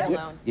something. I write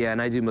alone. Yeah,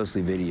 and I do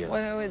mostly video.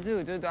 Wait,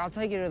 dude, I'll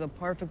take you to the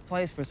perfect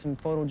place for some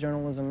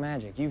photojournalism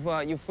magic.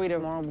 You free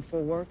tomorrow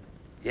before work?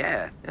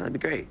 Yeah, that'd be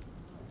great.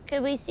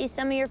 Could we see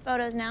some of your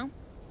photos now?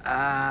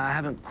 I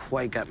haven't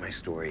quite got my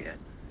story yet.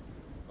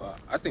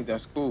 I think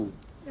that's cool.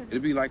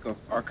 It'd be like an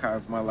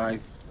archive of my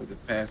life for the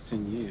past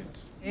 10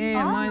 years.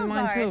 Yeah,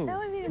 mine too. That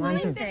would be Mine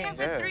too. amazing. We've been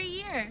there for 3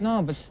 years.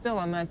 No, but still,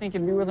 I mean, I think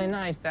it'd be really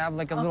nice to have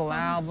like a little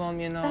album,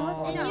 you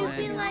know. And you'd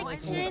be like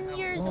 10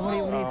 years old. What are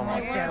you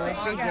talking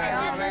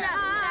about?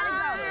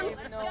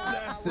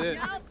 That's it.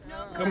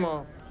 Come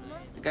on.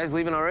 You guys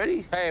leaving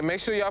already? Hey, make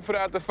sure y'all put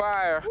out the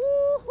fire.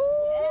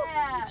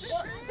 Yeah.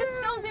 Well,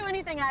 just don't do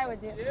anything I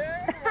would do.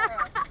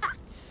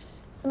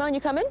 Simone,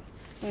 you coming?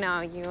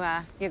 No, you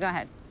go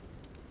ahead.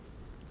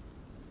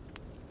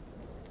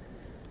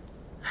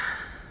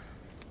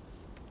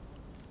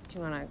 Do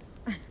you want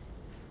to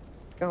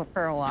go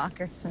for a walk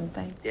or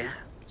something? Yeah,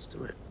 let's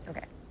do it.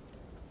 Okay.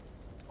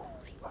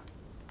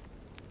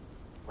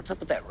 What's up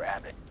with that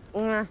rabbit?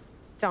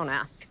 Don't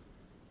ask.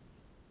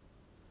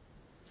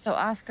 So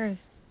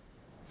Oscar's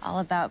all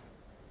about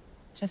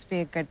just be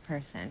a good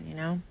person, you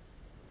know?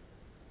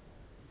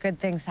 Good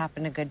things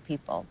happen to good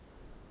people.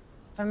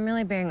 If I'm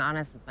really being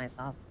honest with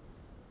myself,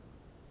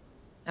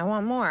 I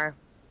want more,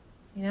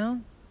 you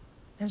know?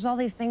 There's all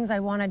these things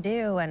I want to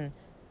do, and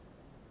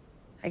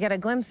I get a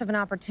glimpse of an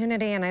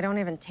opportunity and I don't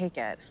even take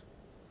it.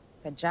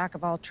 The jack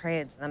of all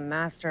trades, the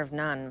master of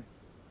none.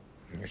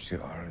 You're too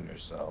hard on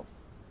yourself.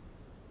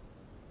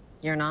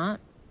 You're not?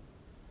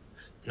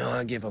 No,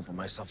 I gave up on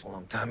myself a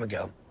long time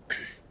ago.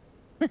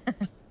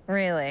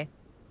 Really?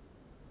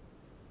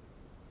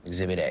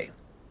 Exhibit A.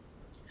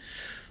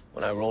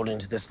 When I rolled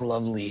into this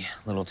lovely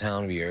little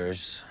town of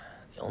yours,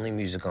 the only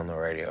music on the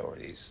radio were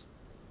these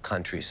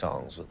country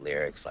songs with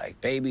lyrics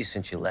like, "Baby,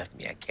 since you left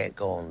me, I can't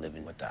go on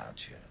living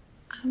without you."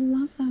 I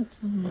love that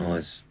song. Oh,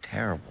 it's a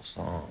terrible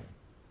song.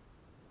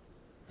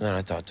 And then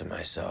I thought to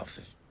myself,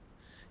 if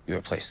you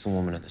replace the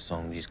woman of the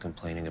song that he's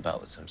complaining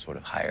about with some sort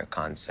of higher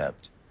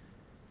concept,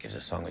 it gives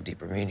the song a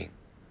deeper meaning.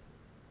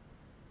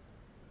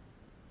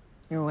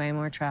 You're way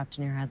more trapped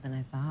in your head than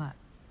I thought.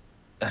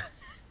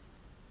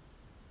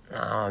 No,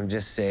 I'm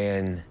just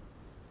saying,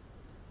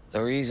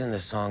 the reason the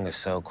song is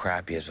so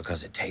crappy is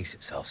because it takes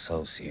itself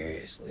so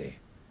seriously.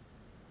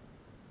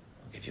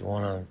 If you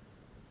want to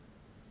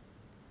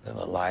live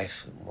a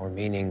life with more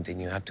meaning, then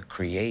you have to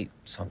create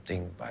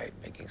something by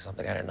making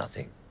something out of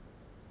nothing.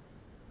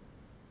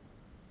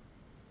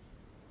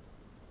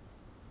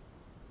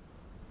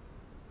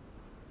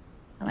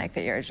 I like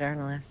that you're a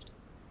journalist.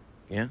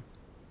 Yeah?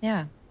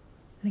 Yeah,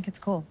 I think it's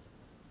cool.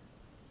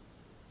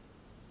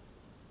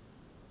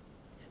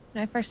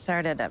 When I first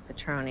started at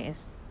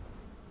Petroni's,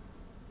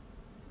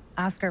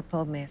 Oscar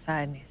pulled me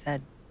aside and he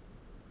said,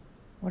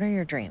 "What are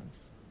your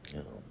dreams?"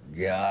 Oh,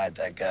 God,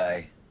 that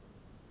guy.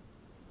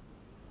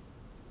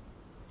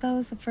 That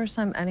was the first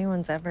time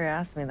anyone's ever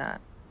asked me that.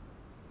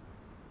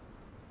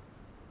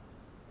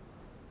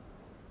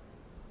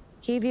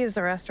 He views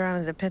the restaurant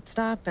as a pit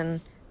stop,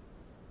 and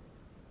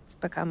it's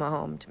become a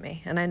home to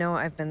me. And I know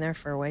I've been there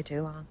for way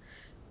too long.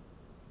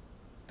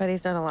 But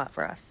he's done a lot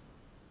for us.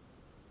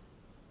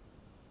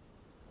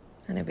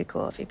 And it'd be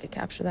cool if you could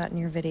capture that in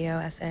your video,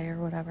 essay, or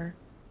whatever.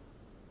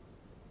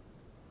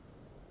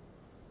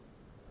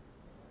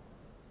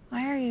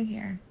 Why are you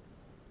here?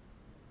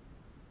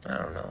 I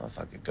don't know. If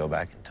I could go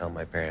back and tell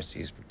my parents to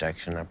use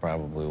protection, I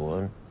probably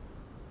would.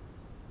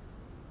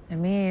 I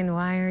mean,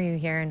 why are you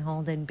here in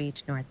Holden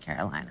Beach, North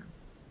Carolina?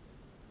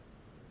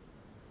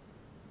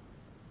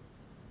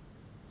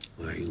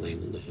 Why are you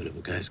laying in the hood of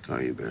a guy's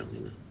car you barely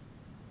know?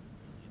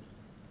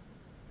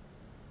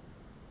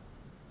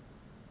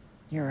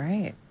 You're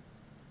right.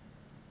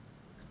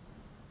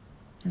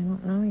 I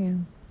don't know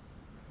you.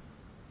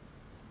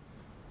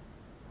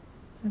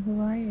 So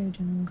who are you,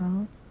 John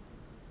Galt?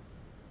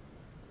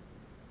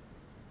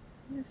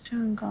 Who's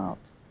John Galt?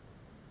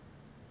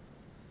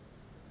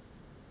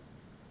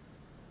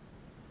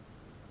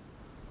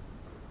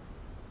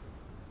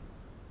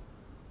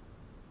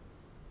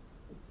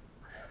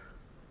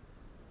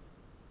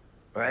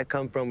 Where I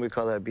come from, we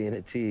call that being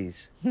a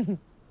tease. See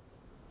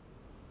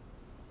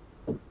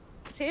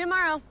you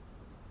tomorrow.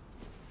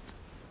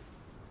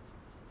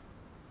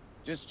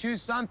 Just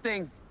choose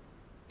something.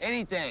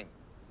 Anything.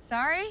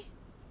 Sorry?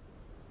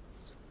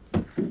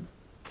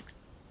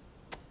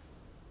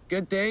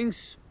 Good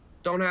things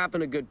don't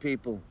happen to good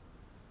people.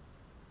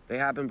 They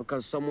happen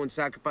because someone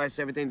sacrificed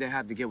everything they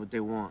had to get what they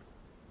want.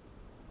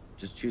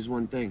 Just choose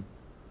one thing.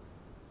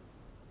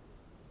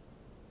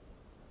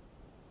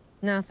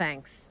 No,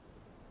 thanks.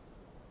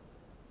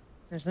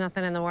 There's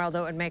nothing in the world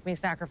that would make me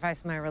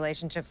sacrifice my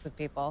relationships with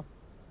people,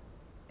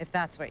 if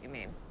that's what you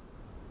mean.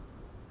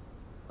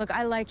 Look,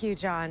 I like you,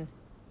 John.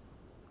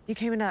 You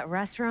came into that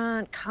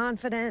restaurant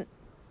confident.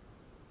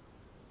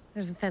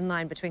 There's a thin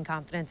line between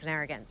confidence and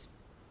arrogance.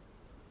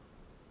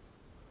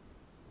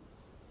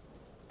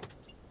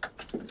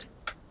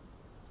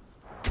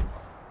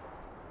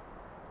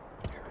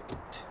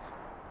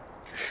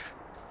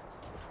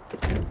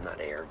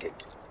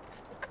 arrogant.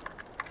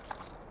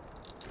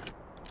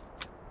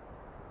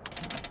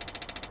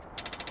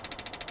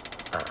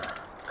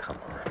 Come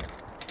on.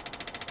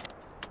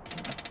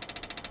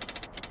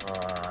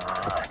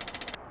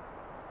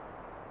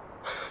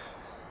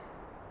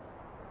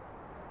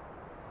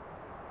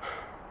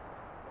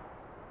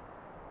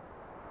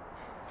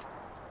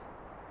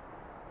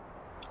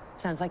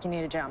 Sounds like you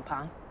need a jump,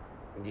 huh?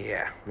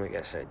 Yeah, I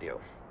guess I do.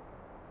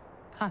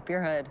 Pop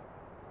your hood.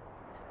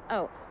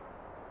 Oh,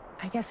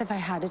 I guess if I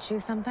had to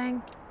choose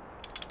something,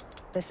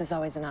 this is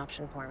always an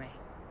option for me.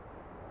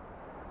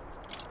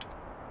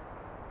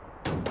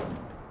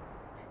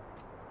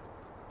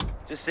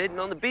 Just sitting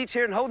on the beach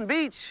here in Holden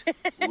Beach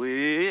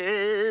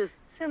with...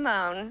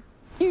 Simone,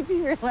 you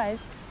do realize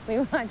we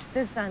watched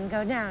the sun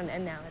go down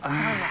and now it's come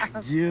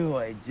up.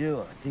 I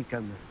do. I think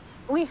I'm...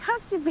 We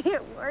have to be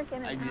at work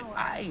in an hour.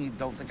 I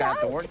don't think I have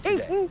to work Stop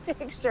today. taking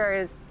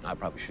pictures. I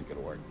probably should go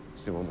to work.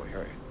 Let's do one more.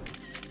 Hurry.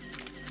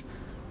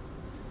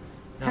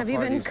 Have you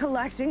been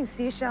collecting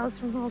seashells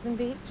from Holden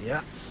Beach?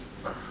 Yeah.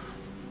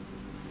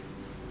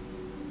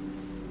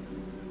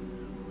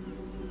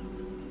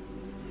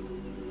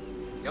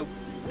 Nope.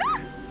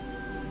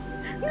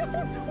 No, wait, no,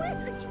 I'm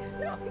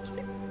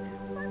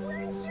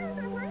wearing shoes,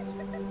 I'm wearing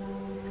shoes.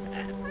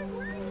 I'm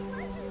wearing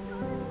my shoes.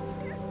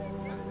 Okay,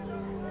 no,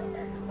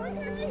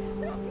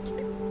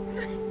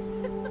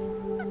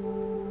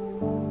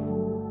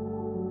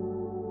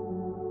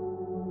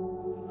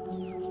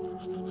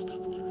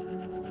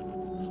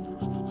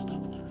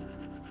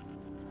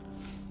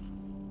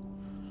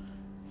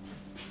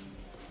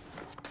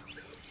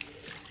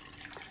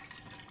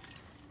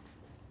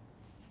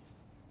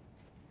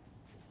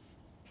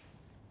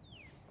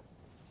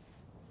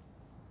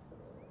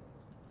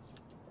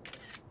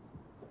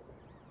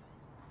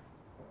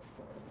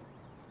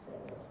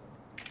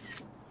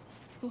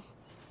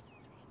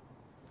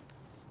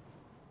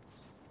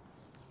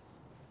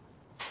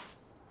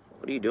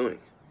 What are you doing?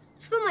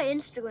 It's for my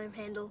Instagram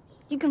handle.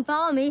 You can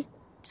follow me.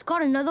 It's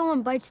called Another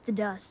One Bites the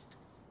Dust.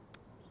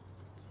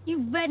 You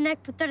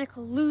redneck, pathetic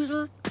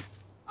loser.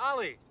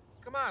 Ollie,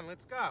 come on,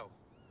 let's go.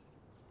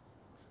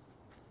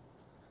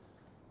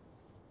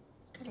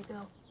 Gotta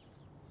go.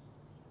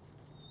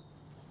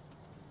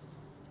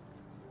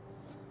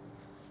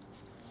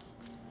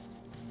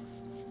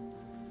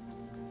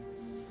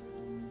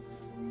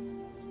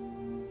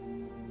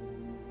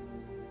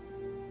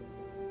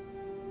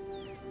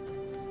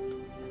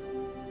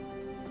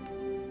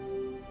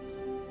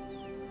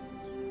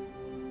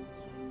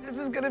 This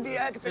is gonna be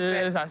epic,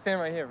 Yes, I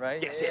stand right here,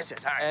 right? Yes, yes,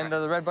 yes. All right. And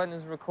the red button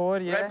is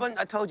record, yeah? Red button?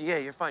 I told you, yeah,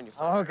 you're fine, you're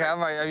fine. Oh, okay, all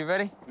right. Are you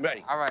ready? I'm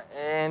ready. All right,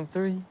 and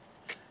 3,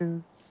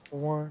 2,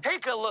 1.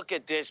 Take a look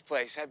at this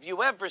place. Have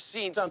you ever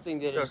seen something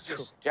that is Sure,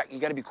 just... Jack, you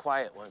gotta be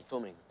quiet when I'm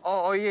filming.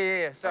 Oh,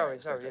 yeah. Sorry,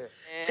 All right,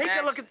 yeah. Take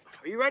a look at...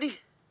 Are you ready?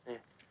 Yeah.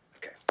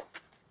 Okay.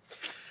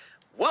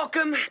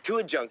 Welcome to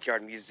a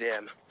junkyard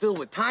museum filled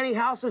with tiny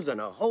houses and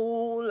a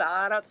whole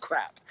lot of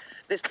crap.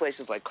 This place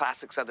is like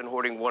classic Southern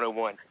hoarding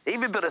 101. They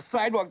even built a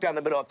sidewalk down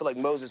the middle. I feel like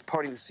Moses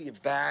parting the sea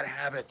of bad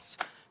habits.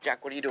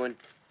 Jack, what are you doing?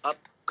 Up,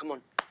 come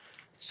on.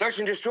 Search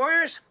and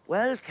destroyers,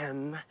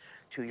 welcome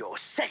to your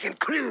second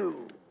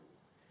clue.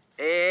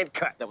 And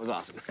cut. That was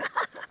awesome.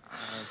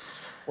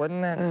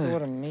 Wasn't that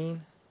sort of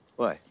mean?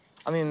 What?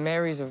 I mean,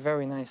 Mary's a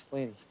very nice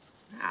lady.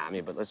 I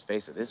mean, but let's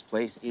face it, this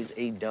place is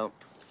a dump.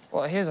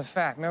 Well, here's a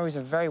fact. Mary's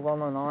a very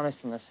well-known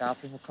artist in the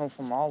South. People come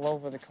from all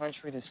over the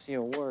country to see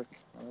her work.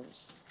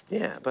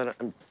 Yeah, but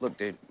look,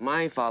 dude,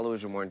 my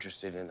followers are more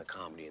interested in the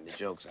comedy and the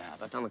jokes I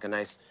have. I found like a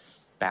nice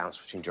balance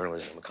between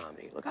journalism and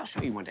comedy. Look, I'll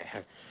show you one day.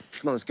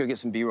 Come on, let's go get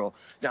some B-roll.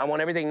 Now, I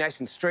want everything nice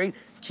and straight.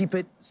 Keep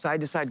it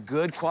side to side,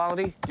 good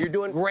quality. You're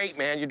doing great,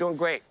 man. You're doing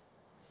great.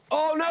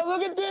 Oh, no,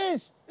 look at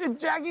this!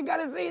 Jack, you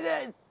gotta see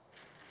this.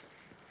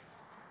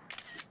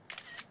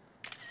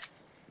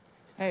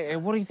 Hey,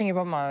 what do you think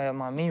about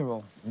my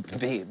me-roll?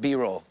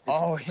 B-roll.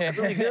 It's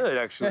really good,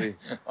 actually.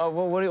 Oh,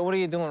 well, what are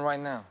you doing right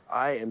now?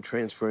 I am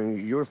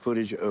transferring your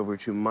footage over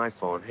to my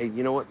phone. Hey,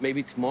 you know what?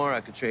 Maybe tomorrow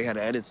I could show you how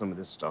to edit some of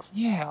this stuff.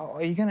 Yeah,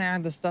 are you gonna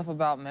add the stuff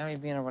about Mary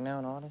being a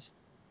renowned artist?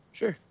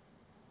 Sure.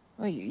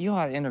 Well, you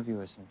ought to interview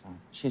her sometime.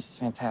 She's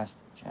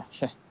fantastic.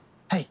 Yeah.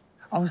 Hey,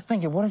 I was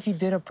thinking, what if you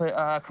did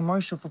a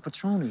commercial for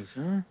Patroni's,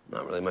 huh?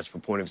 Not really much of a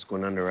point if it's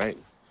going under, right?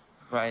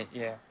 Right,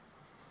 yeah.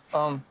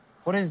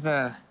 What is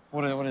the...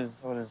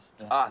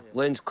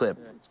 Lens clip.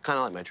 It's kind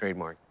of like my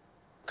trademark.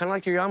 Kind of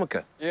like your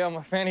yarmulke. Yeah,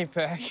 my fanny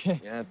pack.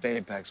 Yeah,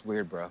 fanny pack's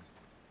weird, bro.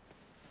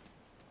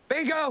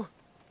 Bingo!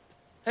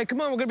 Hey, come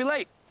on, we're gonna be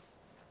late.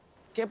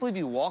 Can't believe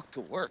you walked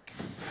to work.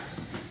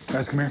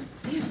 Guys, come here.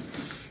 Hey,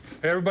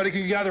 everybody,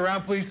 can you gather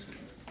around, please?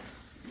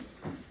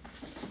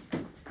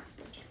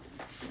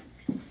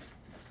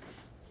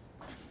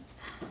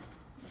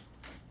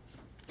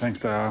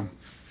 Thanks,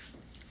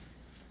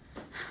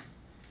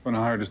 one of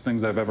the hardest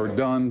things I've ever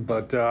done,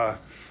 but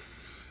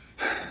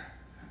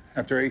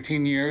after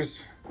 18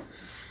 years,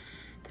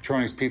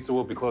 Petroni's Pizza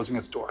will be closing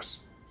its doors.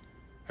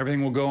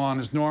 Everything will go on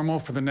as normal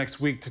for the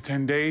next week to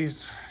 10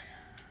 days.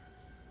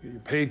 Get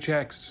your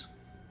paychecks,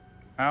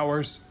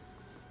 hours.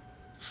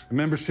 The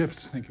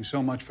memberships, thank you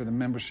so much for the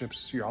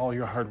memberships, all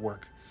your hard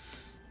work.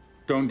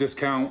 Don't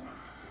discount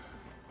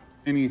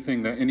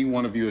anything that any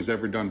one of you has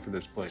ever done for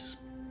this place.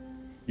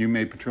 You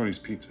made Petroni's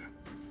Pizza.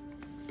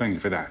 Thank you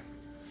for that.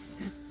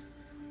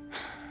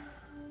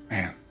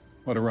 Man,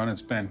 what a run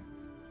it's been.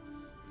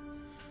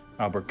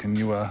 Albert, can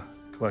you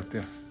collect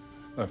the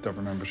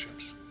leftover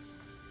memberships?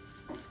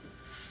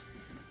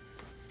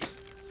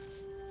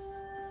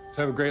 Let's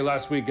have a great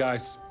last week,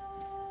 guys.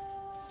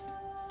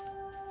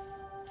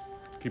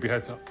 Keep your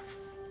heads up.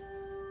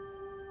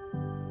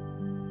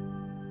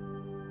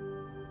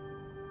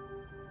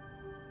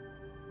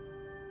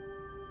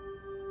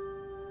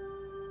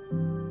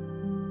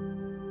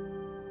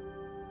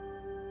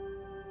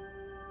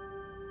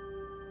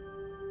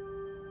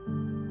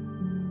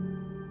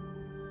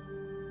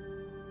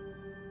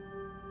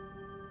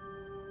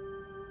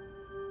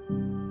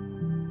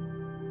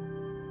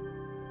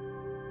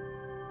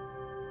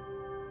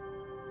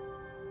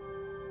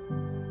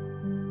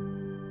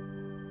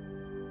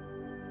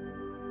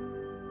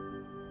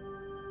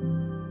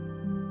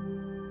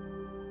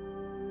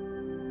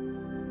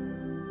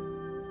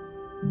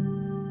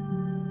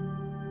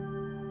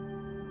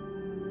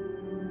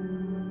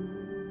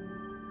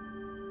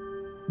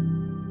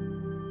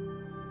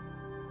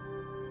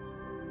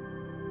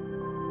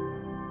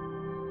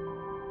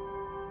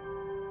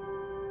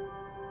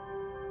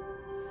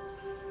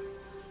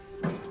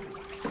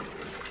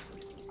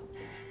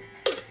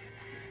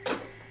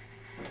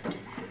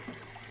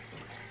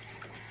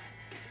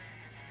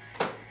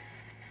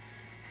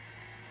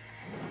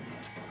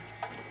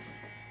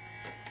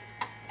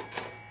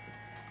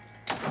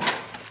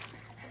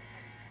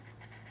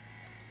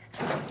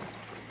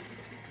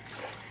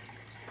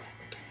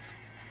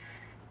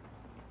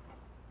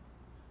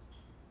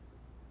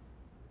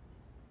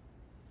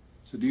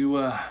 So do you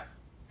have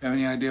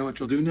any idea what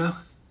you'll do now?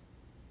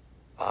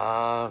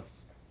 I've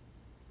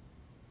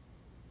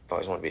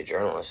always wanted to be a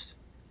journalist.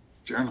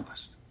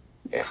 Journalist?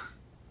 Yeah.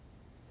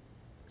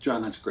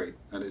 John, that's great.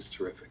 That is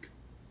terrific.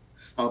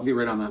 I'll get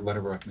right on that letter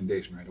of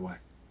recommendation right away.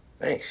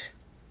 Thanks.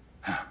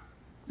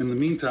 In the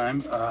meantime,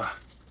 it's a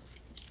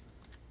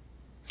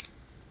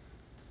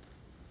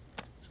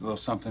little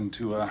something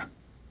to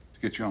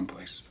get your own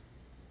place.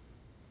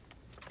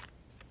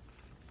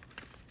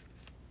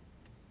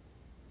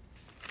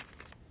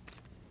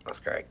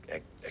 Oscar,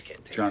 I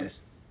can't take John,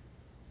 this.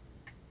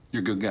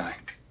 you're a good guy.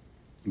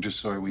 I'm just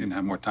sorry we didn't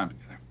have more time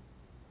together.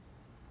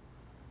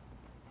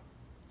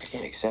 I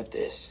can't accept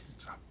this.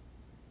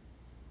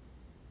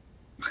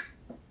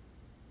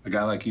 A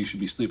guy like you should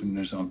be sleeping in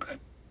his own bed.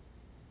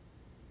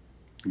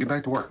 Get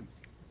back to work.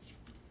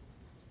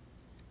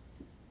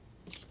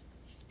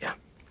 Yeah.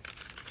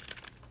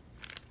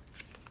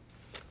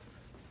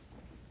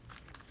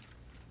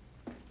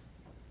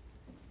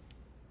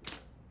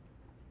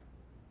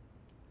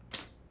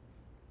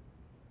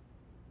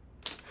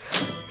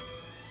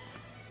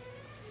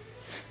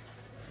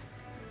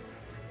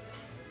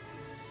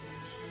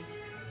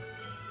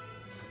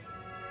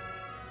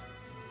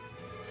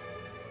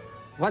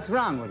 What's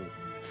wrong with it?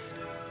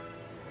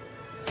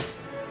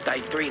 Day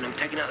 3 and I'm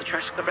taking out the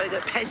trash like a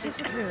regular peasant.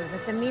 What if it's true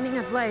that the meaning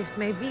of life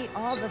may be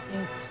all the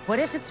things? What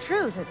if it's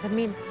true that the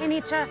meaning in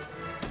each other?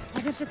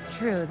 What if it's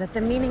true that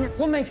the meaning of...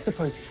 What makes the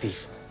perfect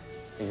pizza?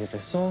 Is it the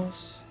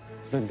sauce,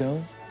 the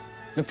dough,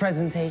 the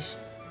presentation?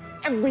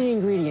 Every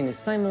ingredient is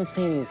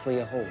simultaneously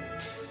a whole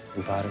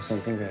and part of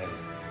something greater.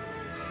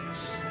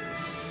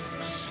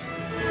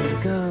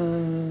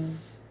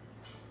 Because...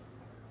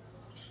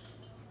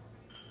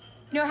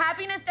 You know,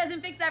 happiness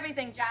doesn't fix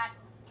everything, Jack.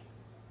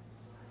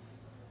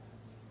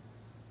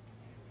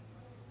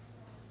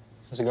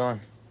 How's it going?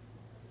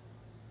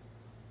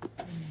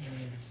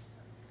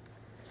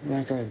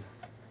 Not good.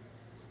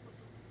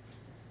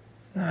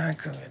 Not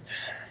good.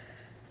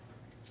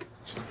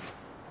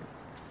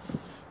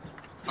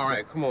 All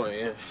right, come on,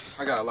 Ann.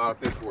 I got a lot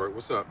of paperwork.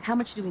 What's up? How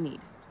much do we need?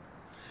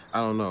 I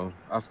don't know.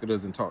 Oscar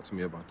doesn't talk to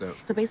me about that.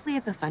 So basically,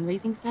 it's a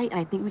fundraising site, and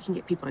I think we can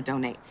get people to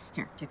donate.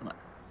 Here, take a look.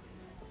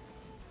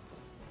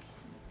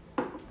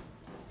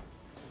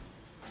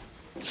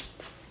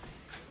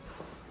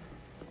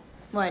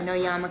 What, no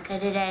yarmulke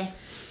today?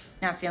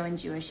 Not feeling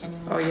Jewish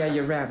anymore. Oh, yeah,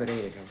 your rabbit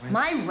ate it, right?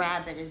 My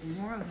rabbit is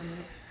more of a...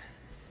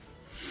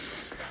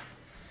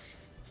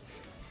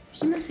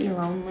 She must be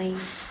lonely.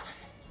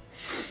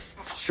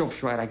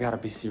 Shop's right, I gotta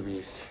be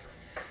serious.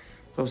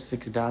 Those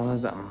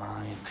 $6 are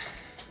mine.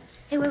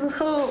 Hey,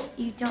 whoa.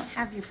 You don't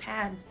have your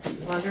pad,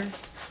 slugger.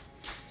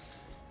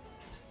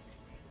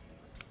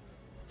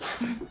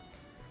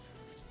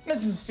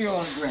 Mrs.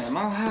 Fiona Graham,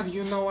 I'll have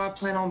you know I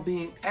plan on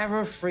being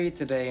ever free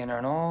today and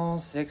earn all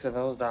 6 of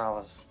those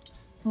dollars.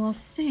 We'll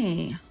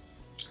see.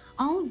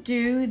 I'll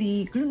do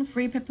the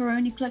gluten-free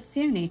pepperoni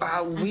collezione.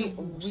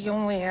 We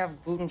only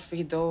have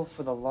gluten-free dough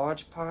for the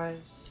large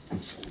pies.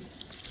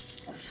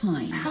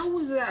 Fine. How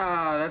was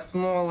that? That's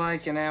more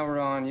like an error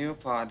on your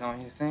part, don't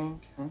you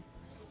think? Huh?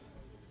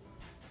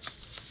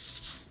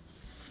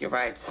 You're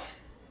right.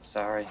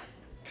 Sorry.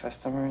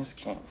 Customer is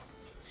king.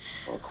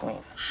 Or queen.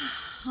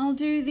 I'll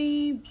do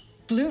the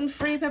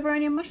gluten-free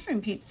pepperoni and mushroom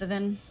pizza,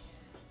 then.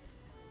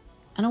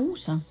 And a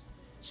water.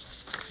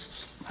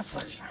 My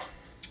pleasure.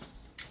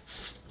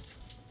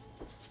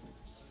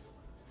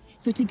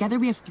 So together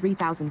we have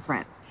 3,000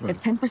 friends. Right.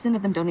 If 10%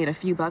 of them donate a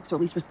few bucks or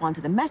at least respond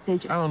to the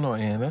message... I don't know,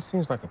 Ann. That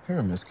seems like a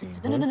pyramid scheme.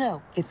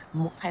 No. It's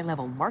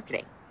multi-level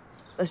marketing.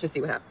 Let's just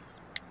see what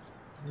happens.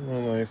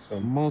 No, it's a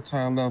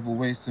multi-level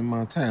wasting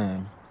my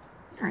time.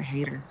 You're a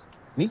hater.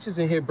 Nietzsche's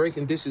in here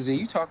breaking dishes and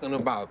you talking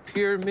about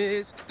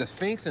pyramids, the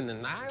Sphinx, and the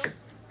Nile?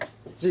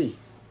 Gee,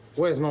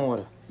 where's my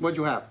order? What'd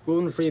you have?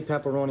 Gluten-free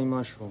pepperoni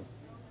mushroom.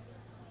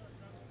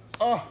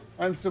 Oh,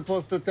 I'm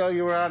supposed to tell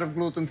you we're out of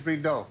gluten-free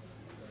dough.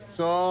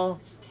 So,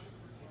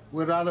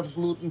 we're out of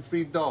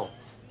gluten-free dough.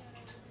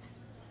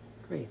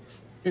 Great.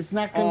 It's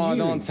not Oh, congealing.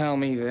 don't tell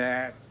me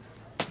that.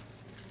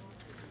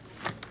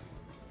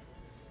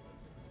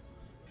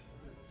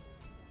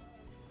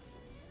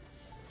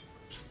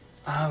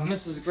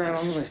 Mrs. Graham,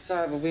 I'm really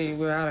sorry, but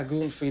we're out of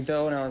gluten-free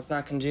dough now. It's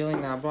not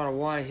congealing. Now I brought a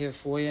water here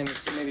for you, and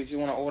maybe if you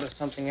want to order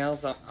something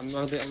else, I'm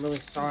really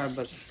sorry,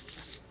 but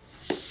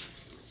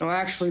no,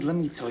 actually, let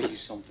me tell you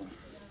something.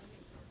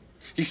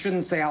 You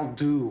shouldn't say I'll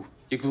do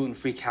your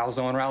gluten-free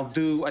calzone, or I'll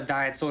do a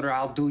diet soda, or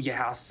I'll do your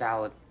house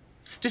salad.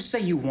 Just say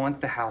you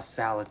want the house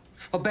salad,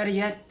 or better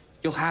yet,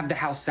 you'll have the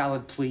house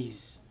salad,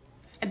 please.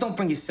 And don't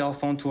bring your cell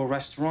phone to a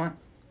restaurant.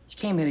 You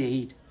came here to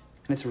eat,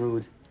 and it's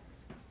rude.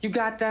 You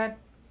got that?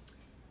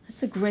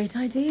 That's a great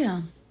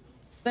idea.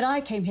 But I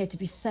came here to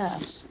be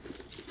served.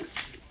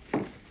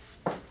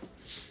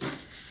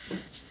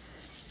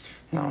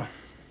 No.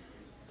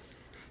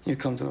 You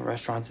come to a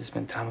restaurant to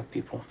spend time with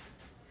people.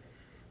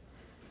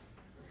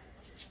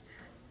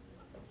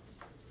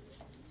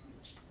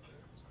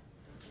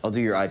 I'll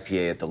do your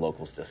IPA at the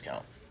locals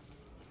discount.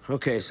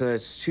 Okay, so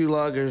that's 2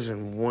 lagers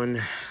and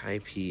 1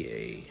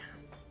 IPA.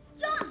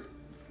 John!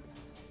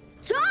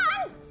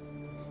 John!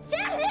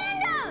 Sam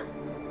Zander!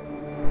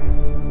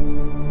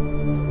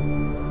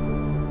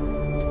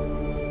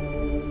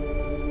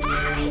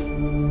 Hey!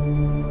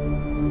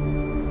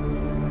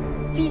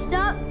 Peace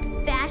up,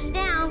 bash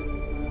down.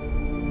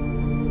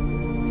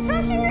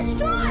 Search and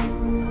destroy!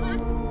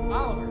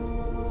 Oliver,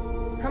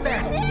 come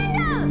back.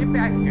 Zander! Get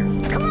back here.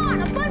 Come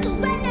on, a bunch of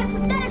redneck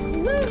pathetic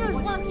losers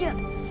left you.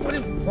 What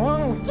is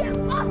wrong with Get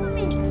off of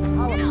me!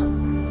 Now!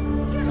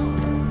 Get off!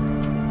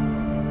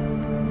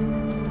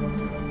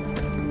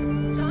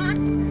 John?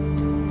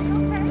 You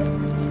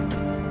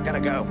okay? Gotta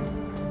go.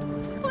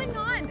 What's going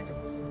on?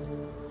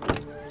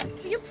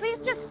 Will you please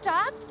just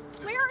stop?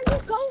 Where are you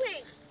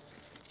going?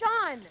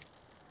 John!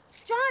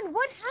 John,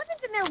 what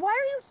happened in there? Why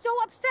are you so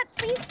upset?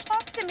 Please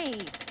talk to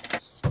me.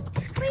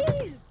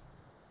 Please.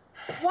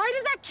 Why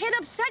did that kid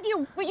upset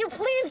you? Will you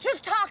please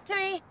just talk to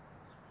me?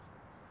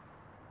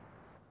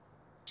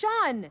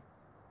 John!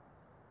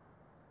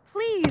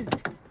 Please.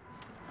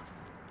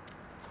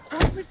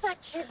 What was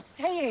that kid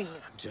saying?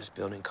 I'm just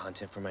building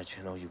content for my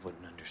channel you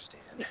wouldn't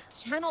understand.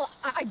 Channel,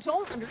 I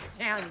don't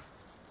understand.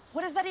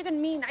 What does that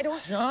even mean? I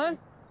don't... John?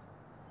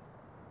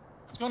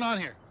 What's going on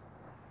here?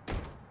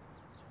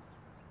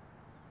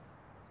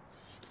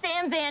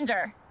 Sam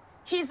Zander.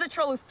 He's the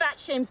troll who fat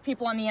shames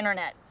people on the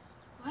internet.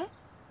 What?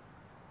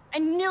 I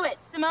knew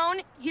it,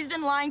 Simone. He's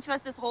been lying to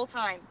us this whole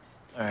time.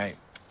 All right.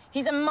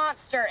 He's a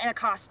monster in a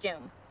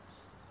costume.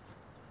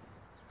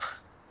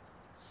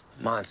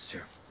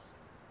 Monster.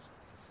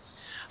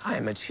 I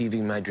am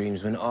achieving my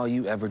dreams when all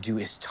you ever do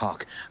is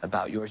talk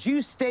about yours.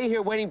 You stay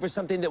here waiting for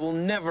something that will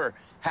never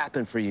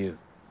happen for you.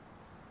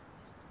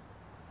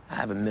 I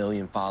have 1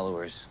 million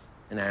followers,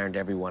 and I earned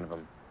every one of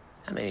them.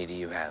 How many do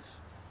you have?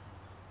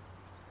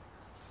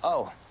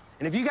 Oh,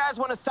 and if you guys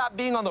want to stop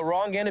being on the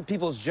wrong end of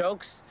people's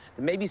jokes,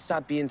 then maybe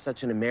stop being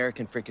such an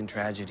American freaking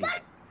tragedy.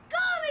 Let go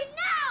of me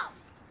now!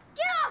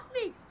 Get off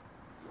me!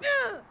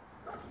 Ugh.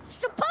 You're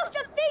supposed to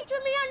feature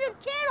me on your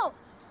channel!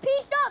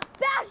 Peace up,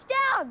 bash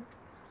down!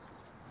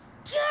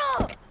 Get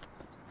up!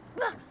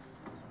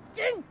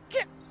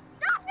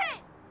 Stop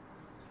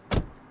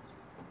it!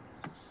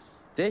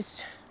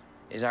 This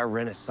is our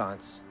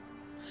renaissance.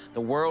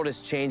 The world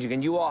is changing,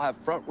 and you all have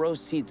front row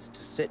seats to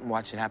sit and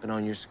watch it happen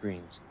on your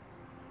screens.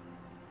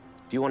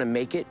 If you want to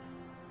make it,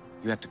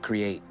 you have to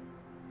create.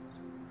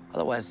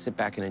 Otherwise, sit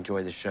back and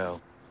enjoy the show.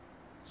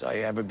 So all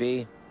you ever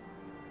be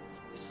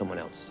is someone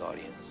else's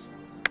audience.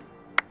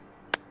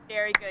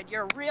 Very good.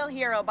 You're a real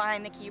hero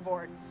behind the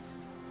keyboard.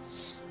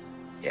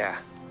 Yeah.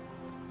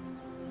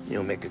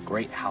 You'll make a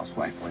great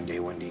housewife one day,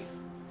 Wendy.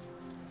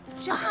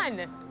 John!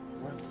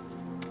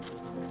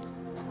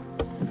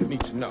 You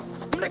need to know.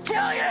 I'm gonna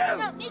kill you!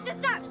 No, need to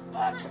stop. Come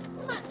on,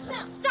 no,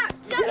 stop.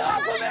 Get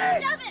off of me!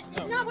 Stop it!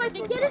 It's not worth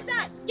it. Get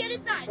inside. Get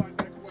inside.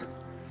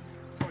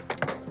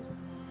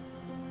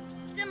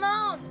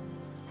 Simone!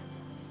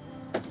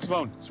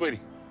 Simone, sweetie,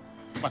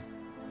 come on.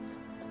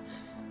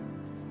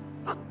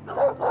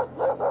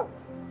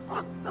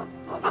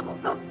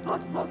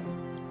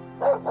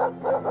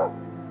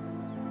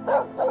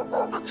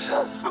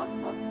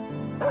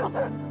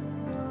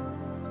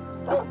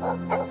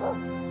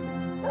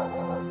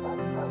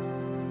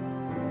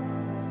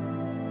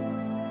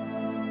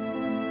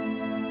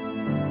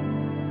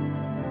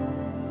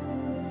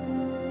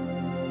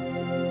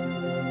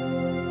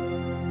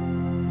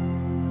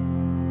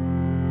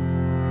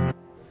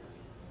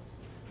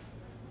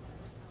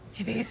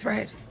 Maybe he's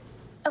right.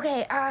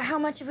 Okay, how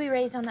much have we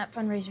raised on that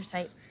fundraiser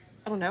site?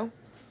 I don't know,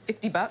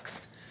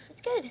 $50?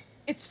 It's good.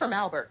 It's from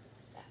Albert.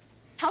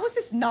 How is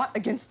this not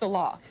against the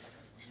law?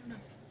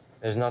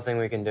 There's nothing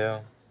we can do.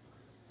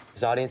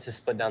 His audience is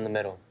split down the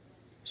middle.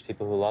 There's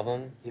people who love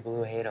him, people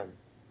who hate him.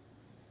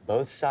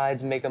 Both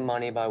sides make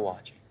money by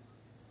watching.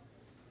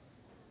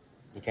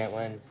 You can't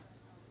win.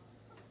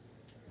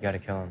 You gotta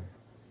kill him.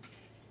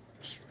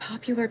 He's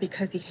popular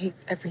because he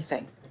hates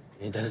everything.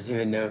 He doesn't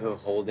even know who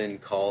Holden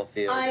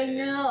Caulfield I is.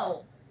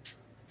 know.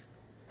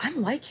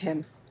 I'm like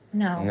him.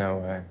 No. No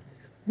way.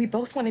 We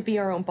both want to be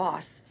our own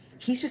boss.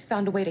 He's just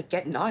found a way to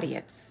get an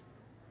audience.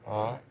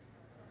 Well,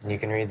 you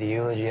can read the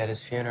eulogy at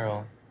his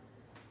funeral.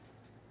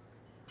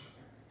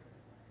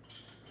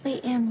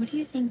 Wait, Anne, what are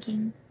you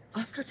thinking?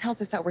 Oscar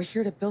tells us that we're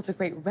here to build a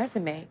great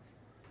resume,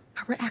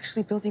 but we're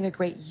actually building a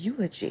great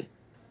eulogy.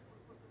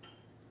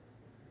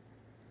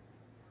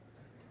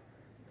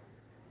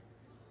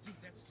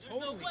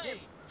 Totally. No way.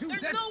 Dude,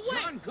 There's that's no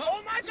way. John Go.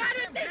 Oh my God,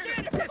 it's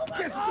Sam Zander!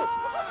 Yes. Oh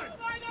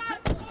my God!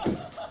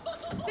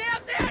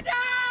 Sam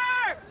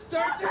Zander!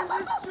 Search and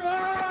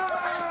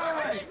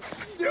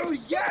destroy! Dude,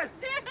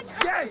 yes!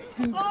 Yes,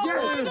 dude, Oh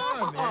yes!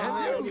 my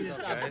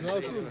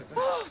God. Dude.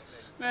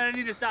 Man, I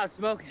need to stop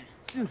smoking.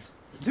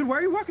 Dude, why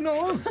are you walking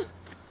alone?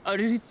 Oh,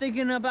 dude, he's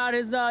thinking about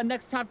his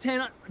next top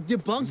 10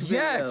 debunked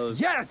Yes, videos.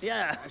 yes!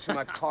 Yeah. Actually,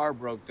 my car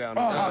broke down.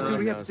 Oh, dude,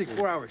 we have to take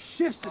 4-hour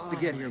shifts just to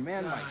get here,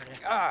 man. My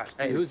gosh.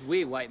 Hey, dude. who's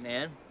we, white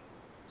man?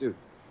 Dude,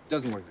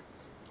 Doesn't work.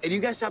 hey, do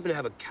you guys happen to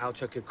have a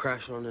couch I could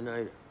crash on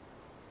tonight?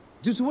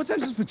 Dude, so what time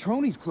does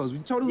Petroni's close? We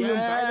totally went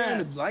by there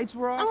and the lights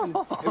were off.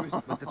 And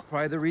but that's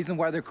probably the reason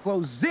why they're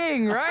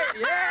closing, right?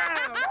 Yeah!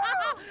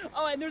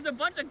 Oh, and there's a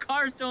bunch of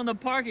cars still in the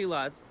parking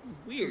lots. It's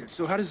weird.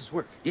 So how does this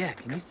work? Yeah,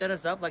 can you set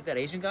us up like that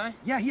Asian guy?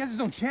 Yeah, he has his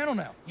own channel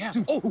now. Yeah.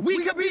 Dude, Oh,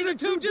 we could be the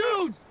two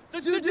dudes!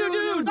 The two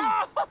dudes!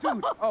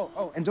 Dude,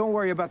 oh, and don't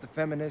worry about the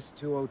feminist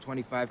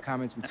 2025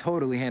 comments. We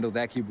totally handled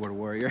that, keyboard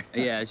warrior.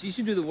 Yeah, she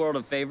should do the world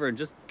a favor and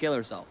just kill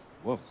herself.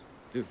 Whoa,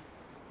 dude.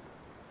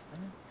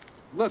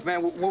 Look,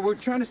 man, what we're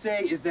trying to say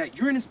is that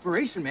you're an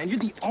inspiration, man. You're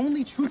the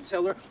only truth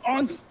teller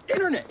on the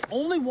internet.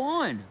 Only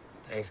one.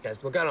 Thanks,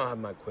 guys. Look, I don't have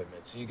my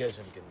equipment, so you guys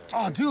have a good night.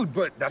 Oh, dude,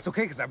 but that's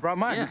okay, because I brought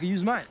mine. Yeah. We can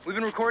use mine. We've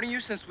been recording you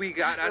since we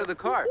got out of the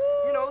car.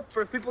 You know,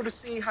 for people to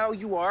see how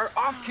you are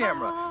off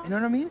camera. You know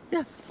what I mean?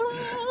 Yeah.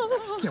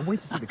 Can't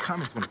wait to see the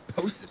comments when I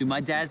post this. Dude,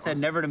 my dad said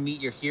never to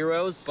meet your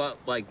heroes, but,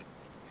 like,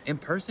 in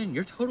person,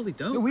 you're totally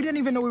dope. Dude, we didn't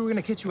even know we were going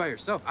to catch you by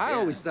yourself. I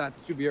always thought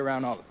that you'd be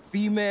around all the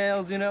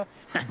females, you know?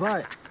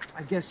 But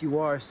I guess you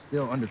are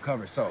still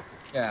undercover, so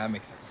yeah, that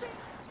makes sense.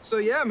 So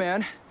yeah,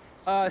 man.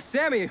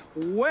 Sammy,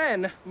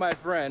 when, my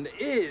friend,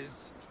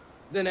 is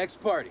the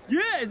next party?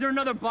 Yeah, is there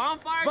another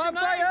bonfire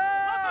Bonfire! tonight?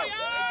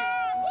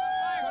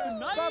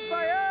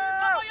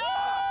 Bonfire!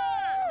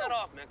 Turn that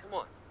off, man. Come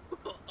on.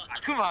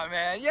 Come on,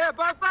 man. Yeah,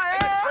 bonfire!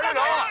 Turn it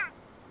off!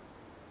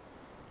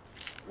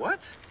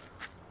 What?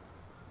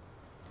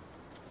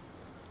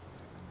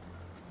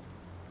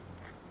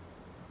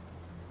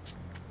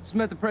 Just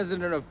met the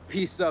president of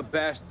Peace Up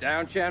Bash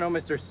Down channel,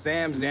 Mr.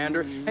 Sam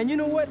Zander. And you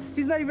know what?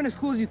 He's not even as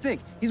cool as you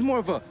think. He's more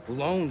of a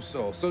lone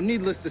soul. So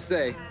needless to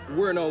say,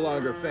 we're no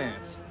longer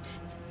fans.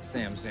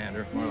 Sam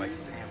Zander, more like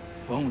Sam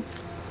Phone.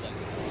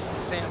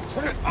 Sam,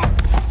 turn it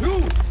off,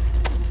 dude!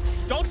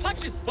 Don't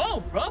touch his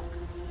phone, bro.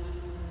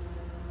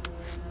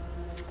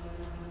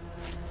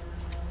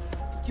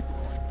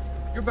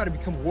 You're about to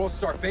become world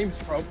star famous,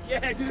 bro.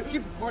 Yeah, dude.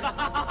 Keep recording.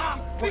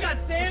 We got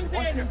Sam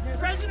Zander,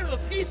 president of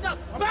the Peace Up,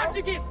 about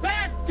to get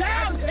bashed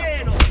down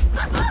channel.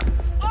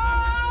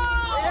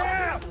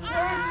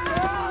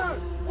 Yeah!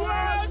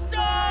 World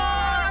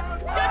star!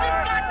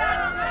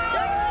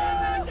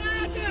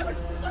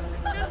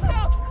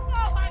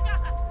 Oh my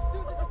God!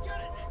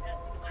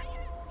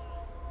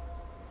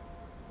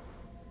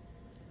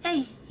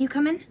 Hey, you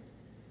coming?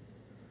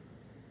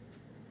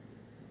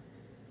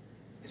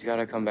 He's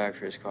gotta come back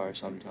for his car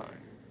sometime.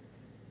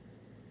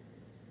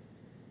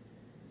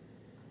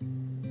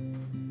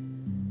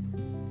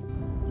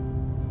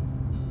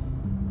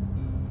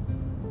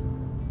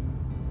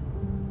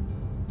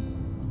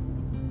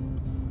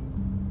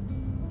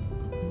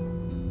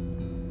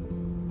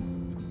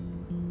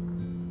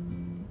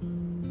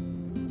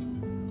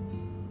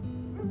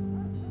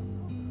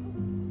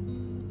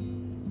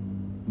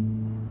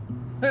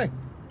 Hey,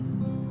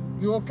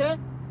 you okay?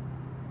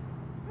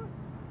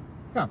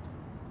 Come.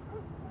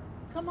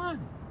 Come on.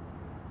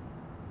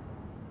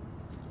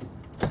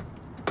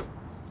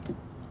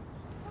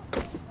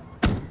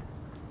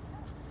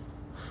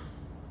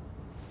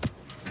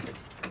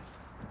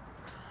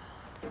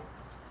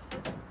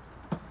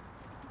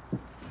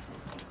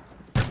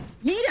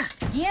 Mira,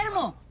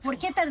 Guillermo, ¿por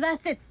qué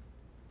tardaste?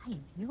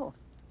 Ay, Dios.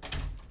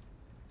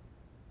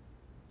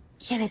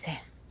 ¿Quién es él?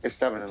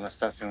 Estaba en el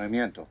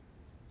estacionamiento.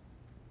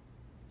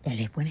 Él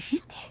es buena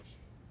gente.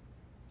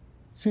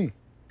 Sí.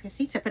 Que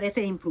sí se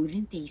parece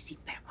imprudente y sin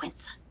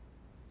vergüenza.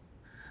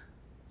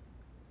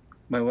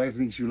 My wife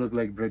thinks you look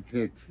like Brad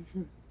Pitt.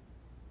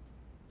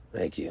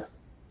 Thank you.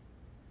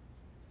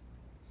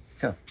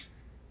 Come.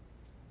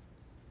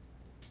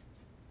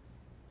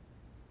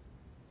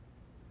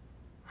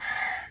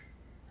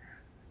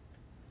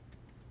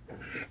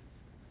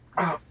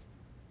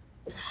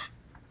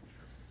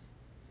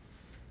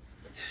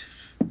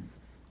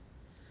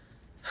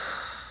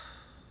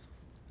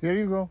 Here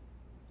you go.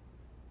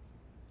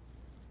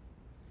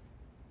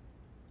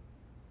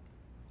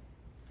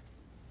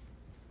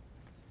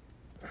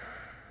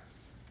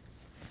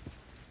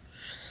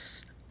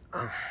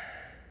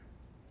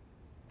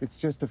 It's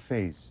just a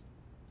phase.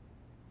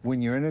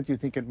 When you're in it, you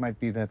think it might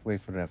be that way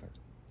forever.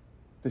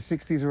 The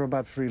 60s are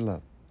about free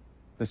love.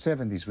 The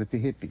 70s with the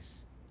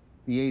hippies.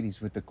 The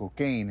 80s with the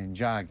cocaine and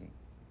jogging.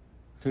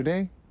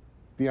 Today,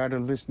 the art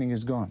of listening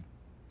is gone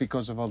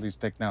because of all these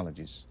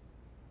technologies.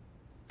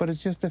 But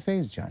it's just a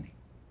phase, Johnny.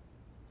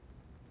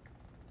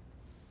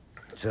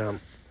 Sam.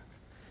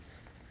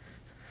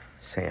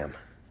 Sam.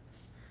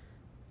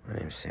 My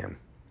name's Sam.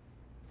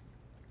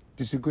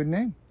 This is a good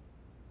name.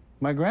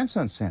 My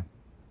grandson's Sam.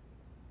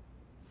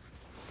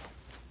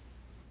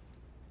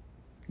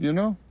 You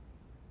know,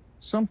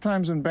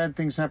 sometimes when bad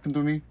things happen to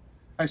me,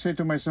 I say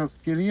to myself,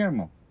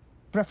 Guillermo,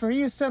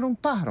 prefería ser un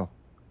pájaro.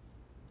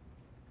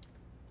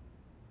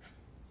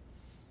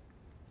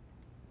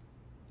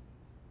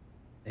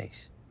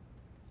 Thanks.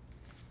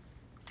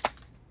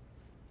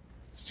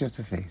 It's just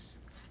a phase.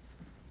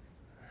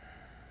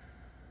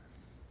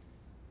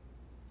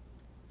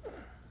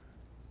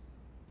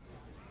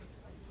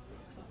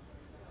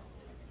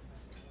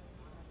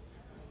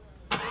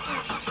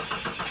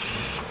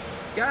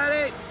 Got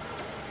it!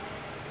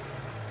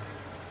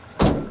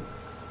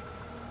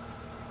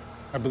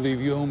 I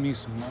believe you owe me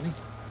some money.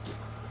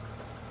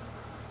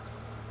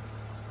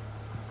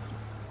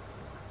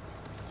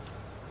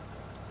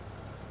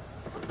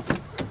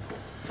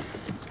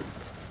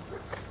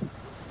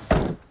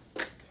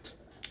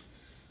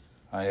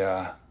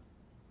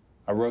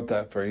 I wrote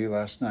that for you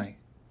last night.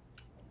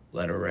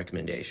 Letter of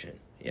recommendation.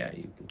 Yeah,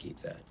 you can keep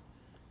that.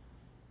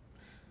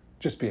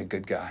 Just be a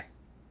good guy.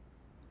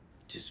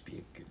 Just be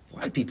a good...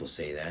 Why do people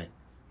say that?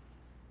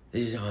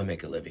 This is how I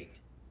make a living.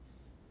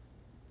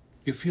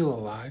 You feel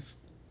alive?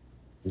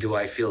 Do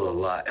I feel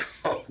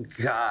alive? Oh,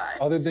 God.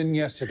 Other than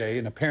yesterday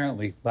and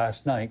apparently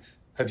last night,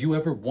 have you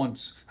ever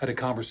once had a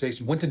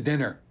conversation, went to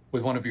dinner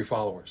with one of your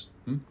followers?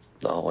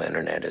 The whole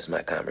internet is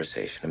my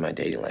conversation, and my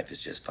dating life is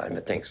just fine,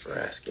 but thanks for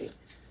asking.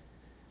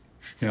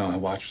 You know, I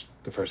watched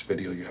the first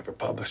video you ever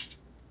published.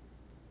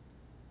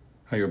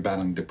 How you were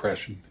battling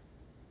depression.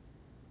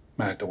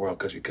 Mad at the world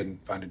because you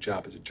couldn't find a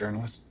job as a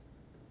journalist.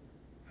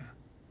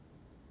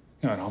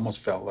 You know, it almost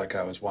felt like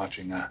I was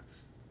watching a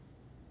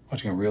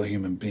real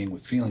human being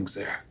with feelings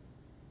there.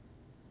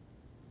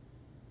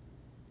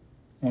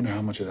 I wonder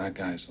how much of that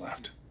guy is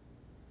left.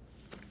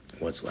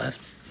 What's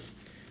left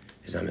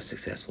is I'm a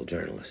successful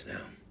journalist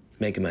now,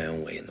 making my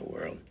own way in the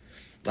world.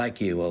 Like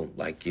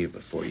you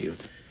before you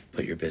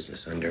put your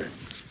business under.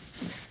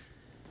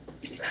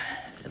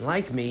 And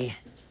like me,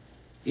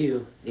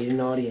 you need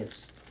an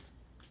audience.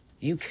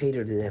 You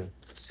cater to them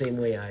the same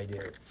way I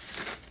do.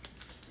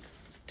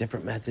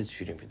 Different methods,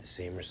 shooting for the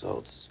same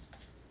results.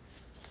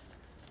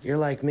 You're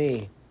like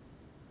me.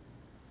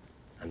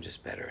 I'm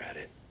just better at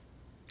it.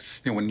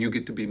 You know, when you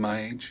get to be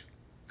my age,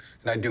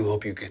 and I do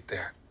hope you get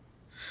there,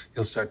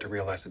 you'll start to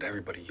realize that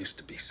everybody used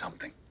to be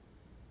something.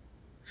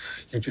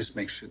 You just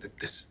make sure that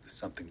this is the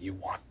something you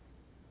want.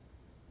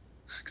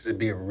 Because it'd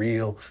be a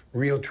real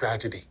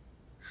tragedy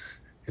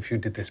if you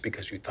did this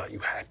because you thought you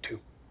had to,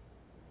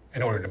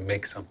 in order to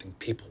make something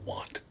people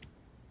want.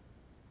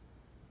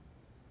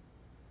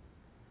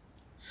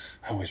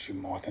 I wish you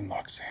more than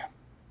luck, Sam.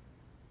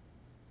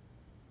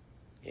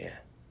 Yeah.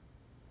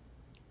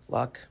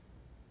 Luck.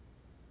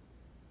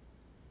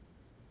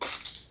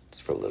 It's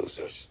for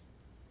losers.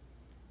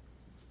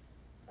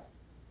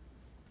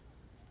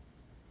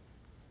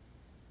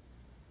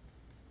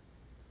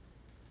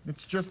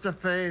 It's just a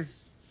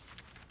phase.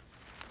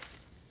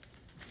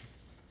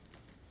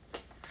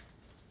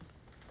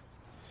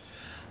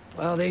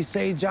 Well, they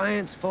say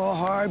giants fall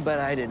hard, but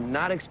I did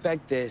not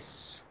expect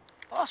this.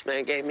 Boss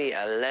man gave me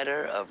a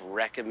letter of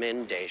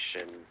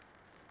recommendation.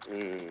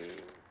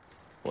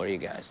 What do you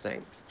guys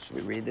think? Should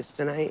we read this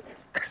tonight?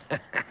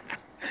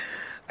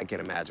 I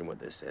can't imagine what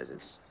this says.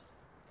 It's...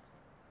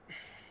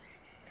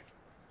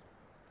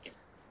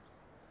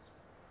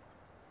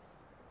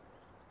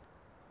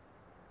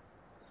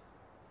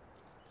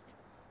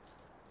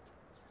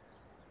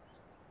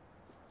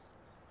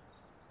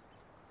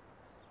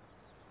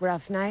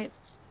 Rough night?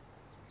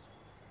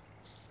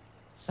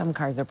 Some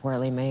cars are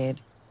poorly made.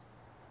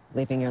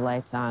 Leaving your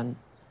lights on.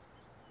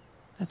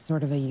 That's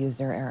sort of a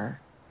user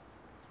error.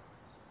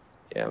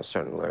 Yeah, I'm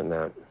starting to learn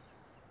that.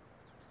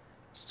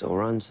 Still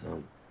runs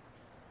some.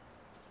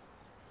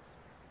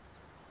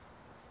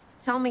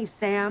 Tell me,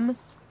 Sam.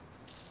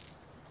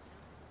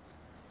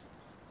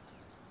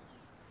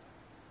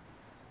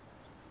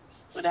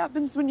 What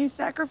happens when you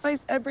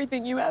sacrifice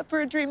everything you have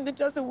for a dream that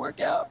doesn't work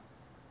out?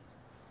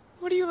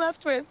 What are you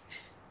left with?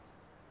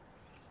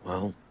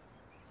 Well,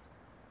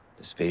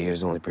 this video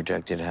is only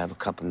projected to have a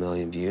couple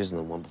million views, and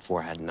the one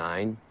before had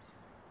 9.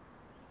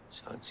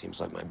 So it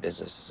seems like my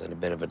business is in a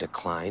bit of a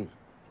decline.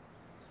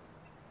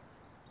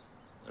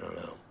 I don't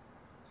know.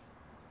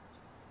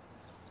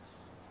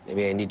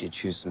 Maybe I need to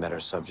choose some better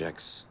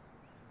subjects.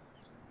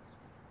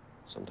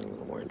 Something a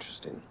little more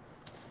interesting.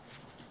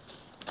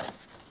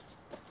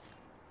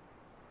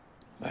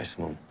 Bye,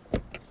 Simone.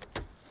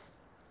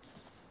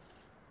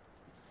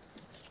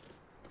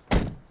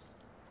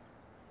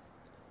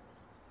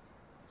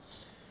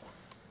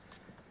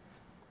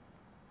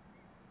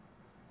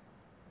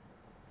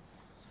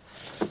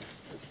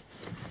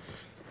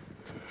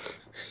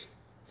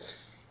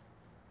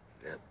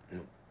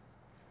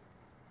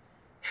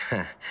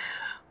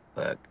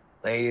 Look,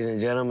 ladies and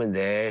gentlemen,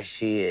 there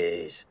she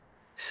is.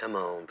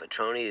 Simone,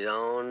 Petroni's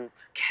own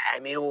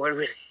Academy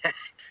Award-winning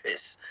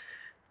actress.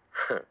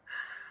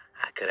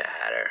 I could have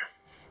had her.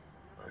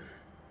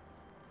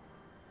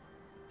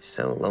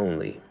 So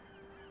lonely.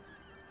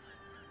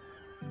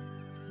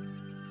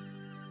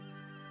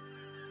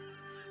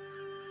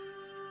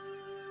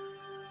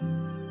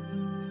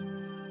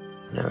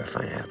 Never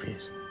find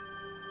happiness.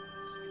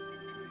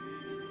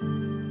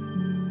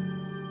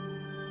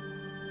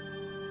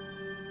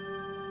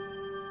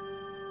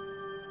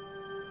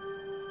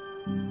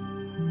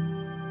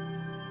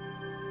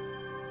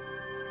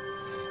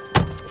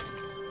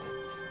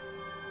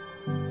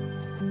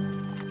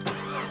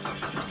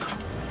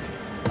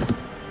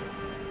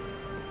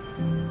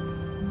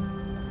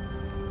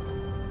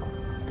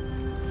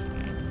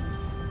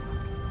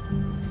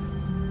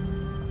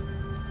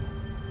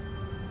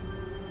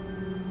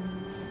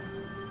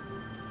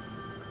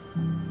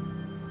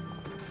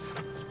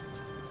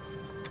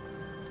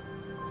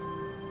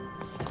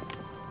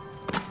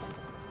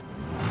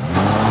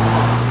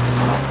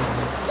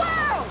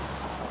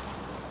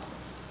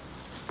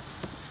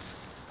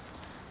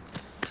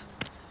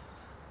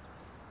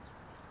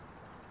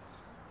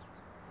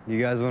 You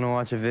guys want to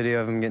watch a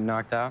video of him getting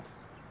knocked out?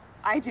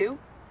 I do.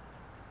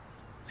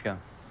 Let's go.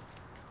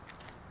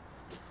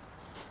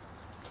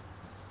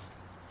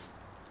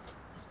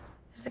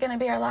 This is gonna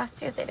be our last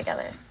Tuesday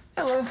together.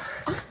 Hello.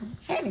 Oh,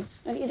 hey,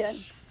 what are you doing?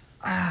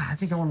 I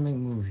think I want to make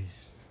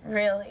movies.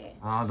 Really?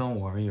 Oh, don't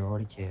worry, you're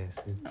already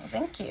casted. No,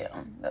 thank you.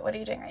 But what are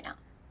you doing right now?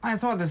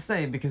 It's hard to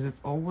say because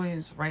it's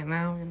always right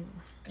now. You know?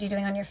 What are you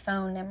doing on your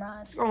phone,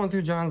 Nimrod? Scrolling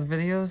through John's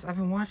videos. I've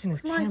been watching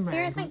his Come on, camera.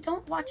 seriously,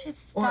 don't watch his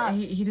stuff. Well,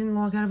 he didn't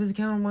log out of his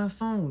account on my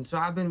phone, so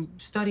I've been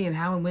studying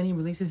how and when he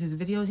releases his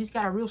videos. He's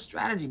got a real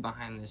strategy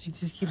behind this. He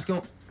just keeps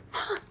going.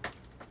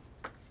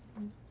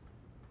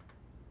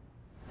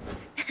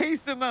 Hey,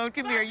 Simone,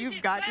 come here.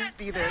 You've got to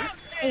see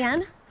this.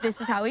 And this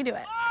is how we do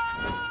it.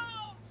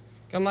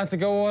 Got my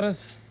to-go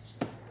orders?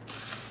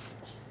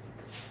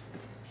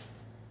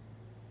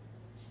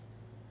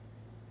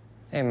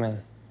 Hey,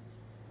 man.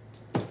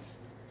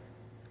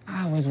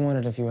 I always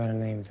wondered if you had a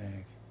name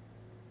tag.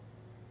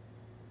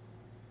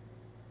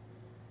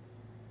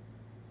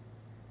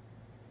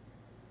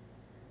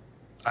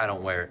 I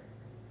don't wear it.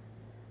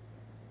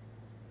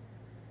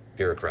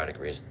 Bureaucratic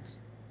reasons.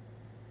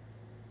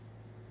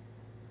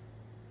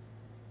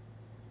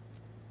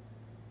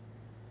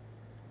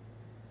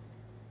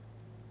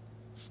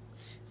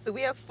 So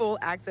we have full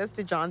access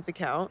to John's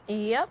account.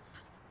 Yep.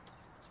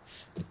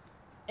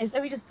 I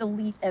said we just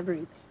delete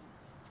everything.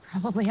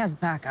 Probably has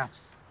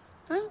backups.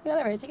 Well,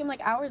 whatever. It took him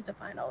like hours to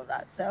find all of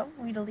that, so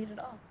we delete it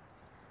all.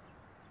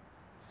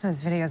 So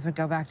his videos would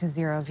go back to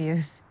 0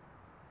 views.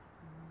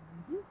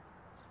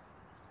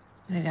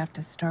 And he'd have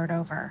to start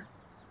over.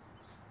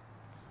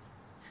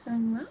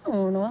 Simone,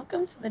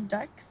 welcome to the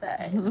dark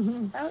side. It's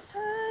about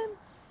time.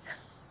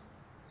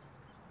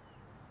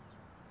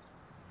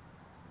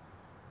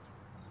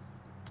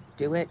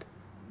 Do it.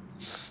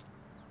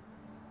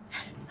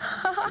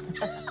 I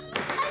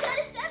got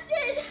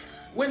accepted!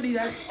 Wendy,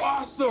 that's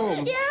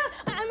awesome! Yeah,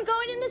 I'm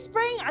going in the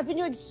spring. I've been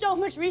doing so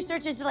much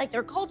research into like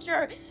their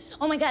culture.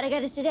 Oh my God, I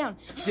gotta sit down.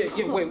 Yeah,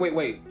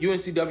 wait.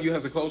 UNCW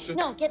has a culture?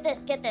 No, get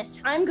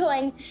this. I'm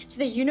going to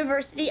the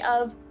University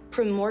of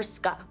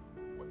Primorska.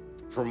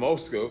 From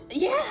Moscow?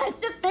 Yeah,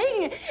 it's a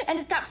thing. And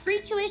it's got free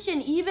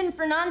tuition even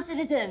for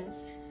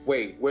non-citizens.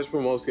 Wait, where's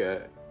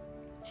Primorska at?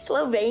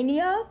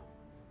 Slovenia?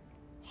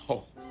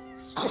 Oh.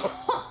 I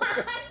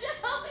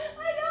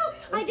know.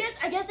 I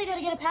guess I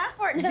gotta get a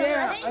passport now,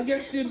 Yeah, right? I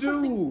guess you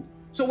do.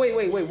 So wait.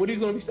 What are you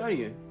gonna be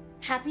studying?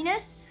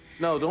 Happiness?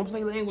 No, don't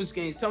play language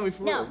games. Tell me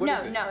for real. What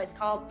is it? No. It's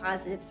called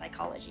positive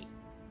psychology.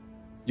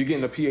 You're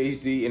getting a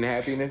PhD in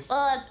happiness?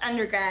 Well, it's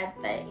undergrad,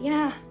 but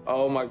yeah.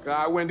 Oh my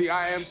God, Wendy,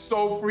 I am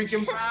so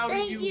freaking proud of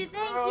you.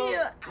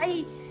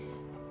 Thank you.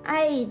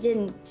 I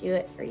didn't do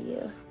it for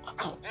you.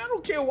 I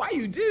don't care why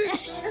you did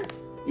it.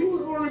 You were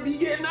going to be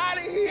getting out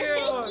of here.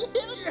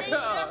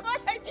 Yeah.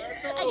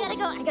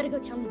 I gotta go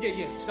tell him.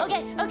 Yeah. Tell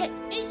me. Okay.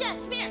 Isha,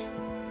 come here.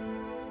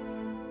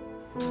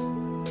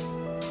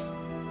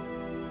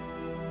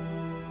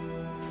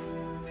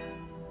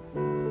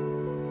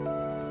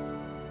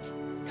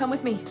 Come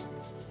with me.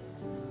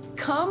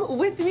 Come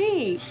with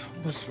me.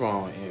 What's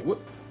wrong, Ann? What?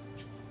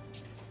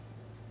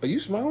 Are you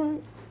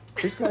smiling?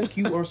 It's like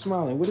you are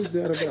smiling. What is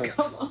that about?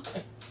 Come on.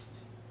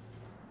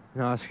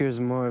 Oscar's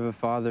more of a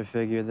father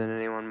figure than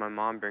anyone my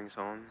mom brings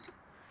home.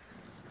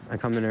 I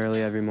come in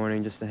early every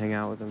morning just to hang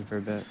out with him for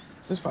a bit.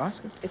 Is this for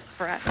Oscar? It's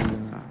for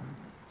us.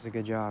 was a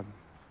good job.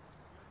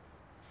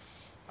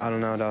 I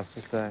don't know what else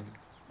to say.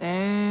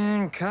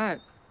 And cut.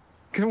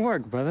 Good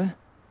work, brother.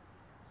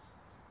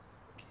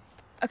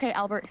 Okay,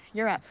 Albert,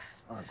 you're up.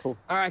 All right, cool.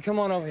 All right, come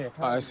on over here.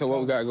 All right, so what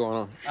we got going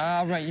on?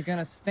 All right, you're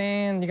gonna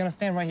stand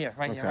right here,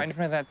 right here, Okay. right in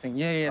front of that thing.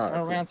 Yeah,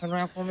 All right, turn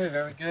around for me.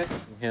 Very good.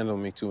 You handle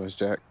me too much,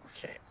 Jack.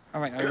 Okay.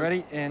 All right, are you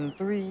ready? In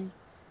 3,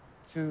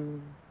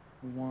 2,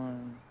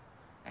 1,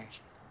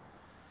 action.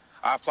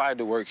 I applied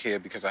to work here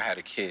because I had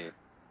a kid.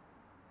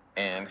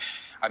 And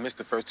I missed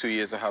the first 2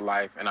 years of her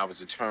life, and I was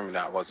determined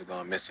I wasn't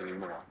gonna miss any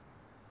more.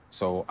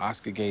 So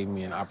Oscar gave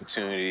me an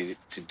opportunity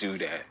to do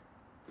that.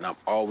 And I'm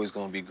always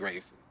gonna be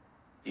grateful,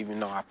 even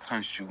though I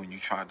punched you when you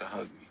tried to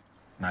hug me.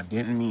 And I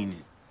didn't mean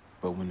it.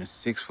 But when a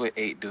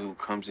 6'8" dude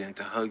comes in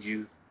to hug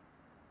you,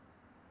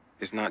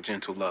 it's not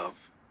gentle love.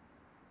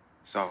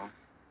 So,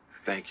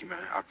 thank you, man.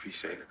 I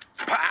appreciate it.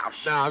 Pow!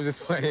 Nah, I'm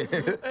just playing.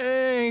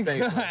 Hey,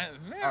 Thanks, good. man.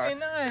 Very All right.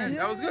 nice.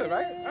 That was good,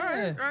 right?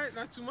 Yeah. All right,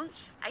 not too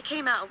much. I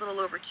came out a little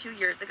over 2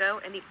 years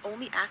ago, and the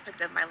only aspect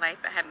of my life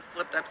that hadn't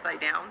flipped upside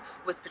down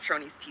was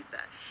Petroni's Pizza.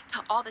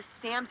 To all the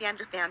Sam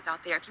Zander fans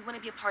out there, if you want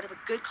to be a part of a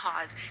good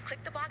cause,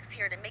 click the box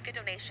here to make a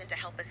donation to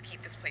help us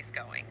keep this place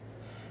going.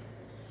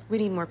 We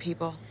need more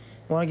people.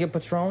 Want to get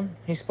Patron?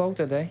 He spoke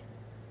today.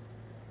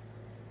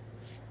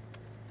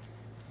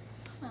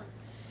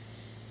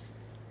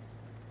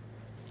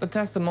 The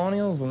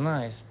testimonials are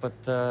nice,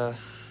 but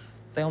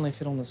they only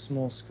fit on the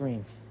small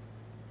screen.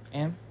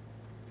 And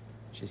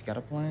she's got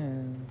a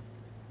plan.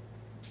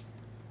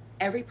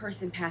 Every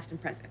person, past and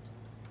present.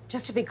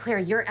 Just to be clear,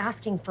 you're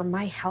asking for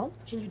my help?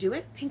 Can you do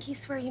it? Pinky,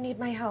 swear you need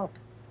my help.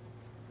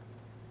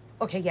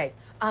 Okay, yay.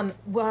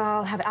 Well,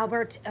 I'll have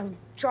Albert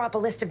draw up a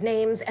list of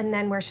names, and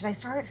then where should I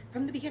start?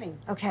 From the beginning.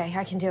 Okay,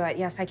 I can do it.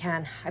 Yes, I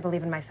can. I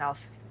believe in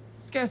myself.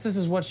 Guess this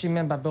is what she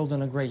meant by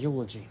building a great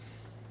eulogy.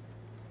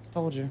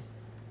 Told you.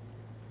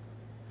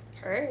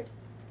 Heard.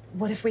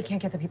 What if we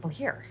can't get the people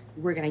here?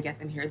 We're gonna get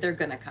them here. They're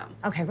gonna come.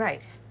 Okay,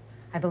 right.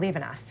 I believe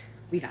in us.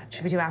 We got this.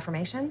 Should we do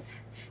affirmations?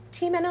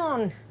 Team and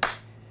on.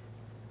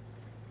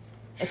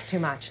 It's too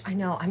much. I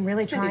know. I'm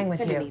really trying with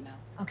you. Send an email.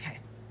 Okay.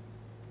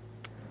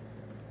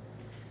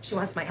 She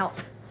wants my help.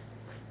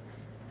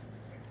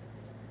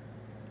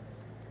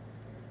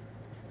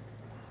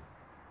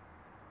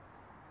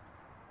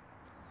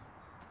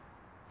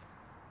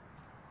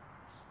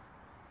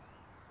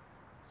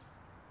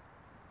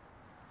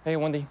 Hey,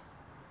 Wendy.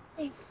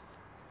 Hey.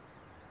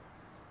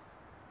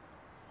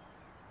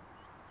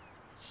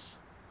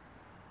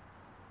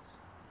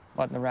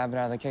 Letting the rabbit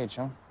out of the cage,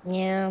 huh?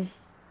 Yeah.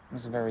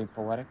 This is very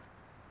poetic.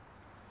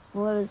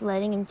 Well, I was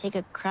letting him take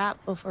a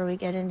crap before we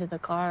get into the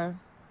car.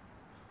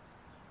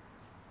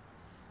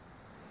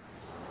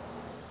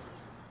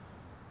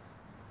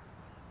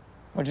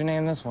 What'd you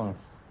name this one?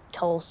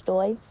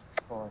 Tolstoy.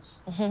 Of course.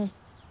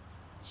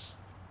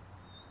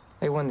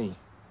 Hey, Wendy.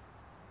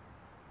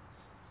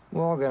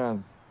 We're all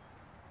gonna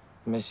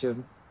miss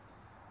you.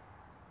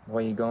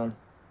 Where you going?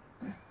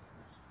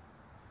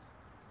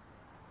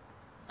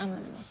 I'm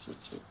gonna miss you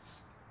too.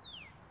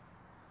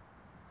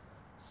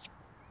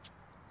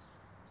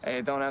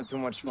 Hey, don't have too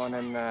much fun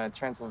in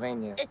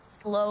Transylvania.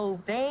 It's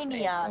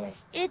Slovenia.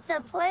 It's a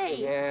place.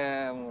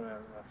 Yeah, whatever.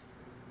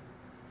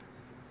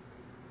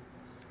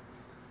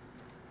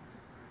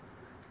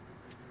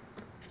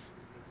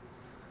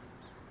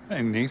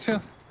 Hey, Nietzsche.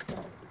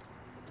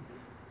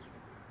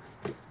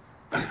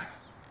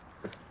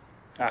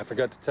 I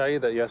forgot to tell you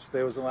that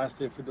yesterday was the last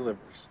day for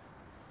deliveries.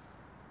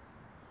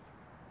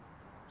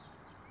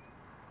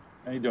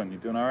 How you doing? You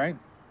doing all right?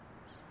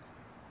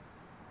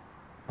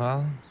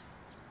 Well,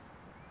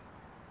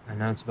 I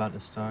know it's about to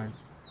start.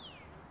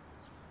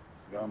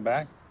 You going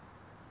back?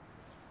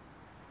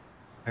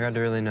 I got to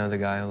really know the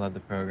guy who led the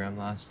program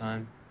last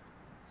time.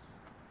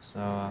 So,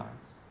 I've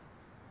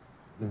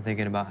been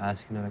thinking about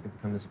asking if I could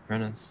become his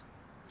apprentice.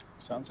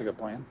 Sounds like a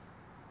plan.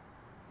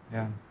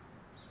 Yeah.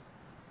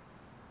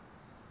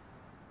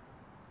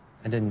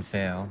 I didn't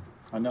fail.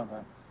 I know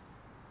that.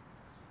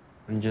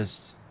 I'm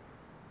just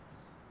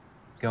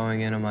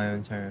going in on my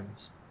own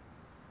terms.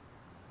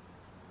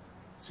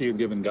 So you're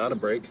giving God a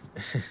break.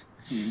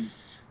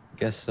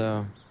 Guess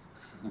so.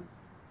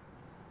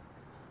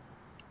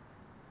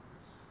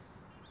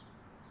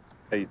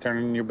 Hey, you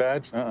turning in your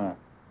badge?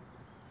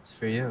 It's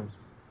for you.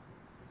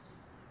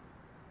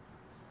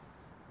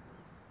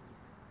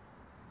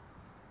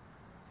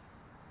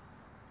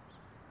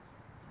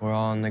 We're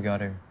all in the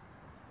gutter.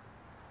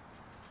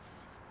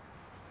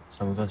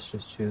 Some of us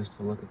just choose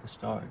to look at the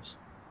stars.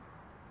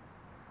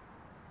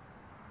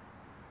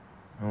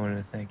 I wanted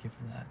to thank you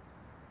for that.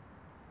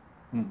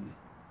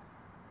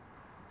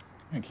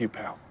 Thank you,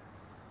 pal.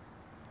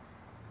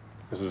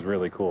 This is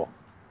really cool.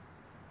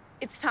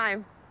 It's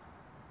time.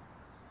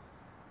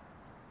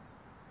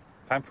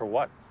 Time for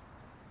what?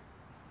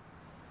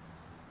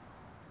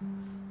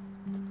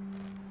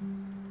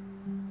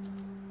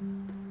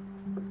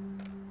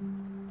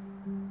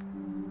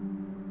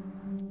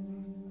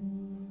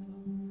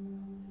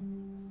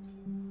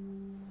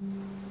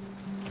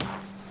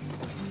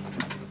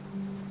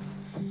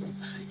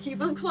 Keep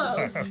them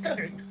closed.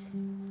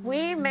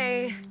 We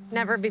may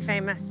never be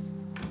famous.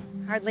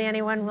 Hardly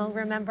anyone will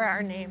remember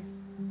our name.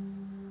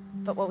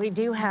 But what we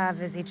do have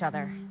is each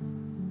other.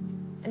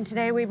 And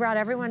today we brought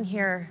everyone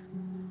here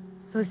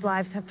whose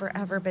lives have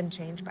forever been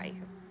changed by you.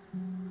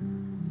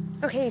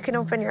 Okay, you can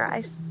open your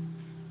eyes.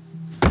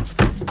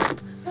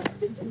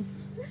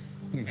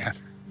 Man.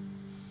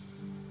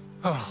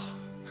 Oh.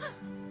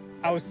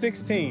 I was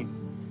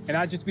 16, and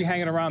I'd just be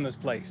hanging around this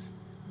place.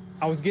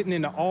 I was getting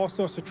into all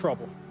sorts of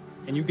trouble,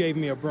 and you gave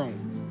me a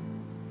broom.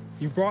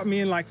 You brought me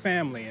in like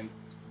family, and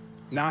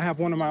now I have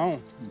one of my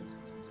own.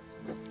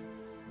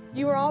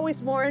 You were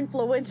always more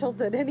influential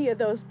than any of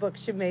those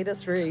books you made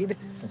us read.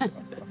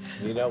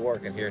 You know,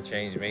 working here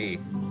changed me.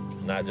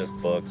 Not just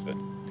books, but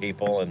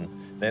people. And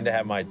then to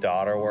have my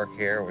daughter work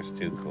here was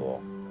too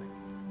cool.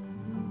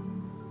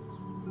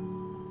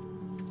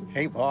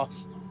 Hey,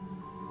 boss.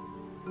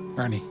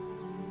 Ernie.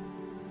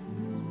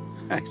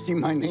 I see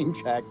my name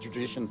tag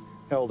tradition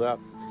held up.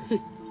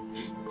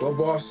 Well,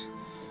 boss,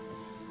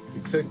 we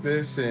took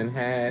this and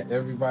had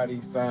everybody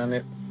sign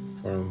it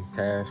from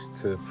past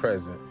to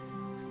present.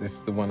 This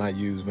is the one I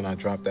used when I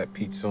dropped that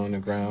pizza on the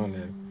ground,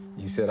 and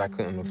you said I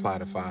couldn't apply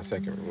the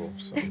 5-second rule,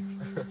 so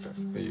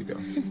there you go.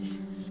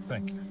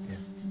 Thank you.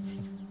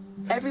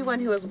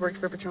 Everyone who has worked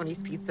for Petroni's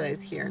Pizza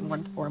is here in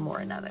one form or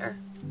another.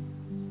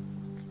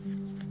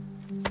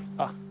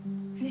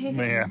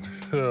 Man.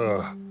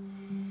 Ugh.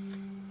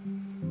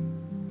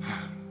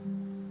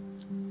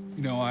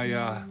 You know,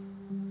 I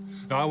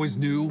always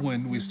knew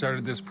when we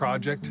started this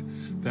project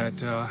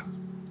that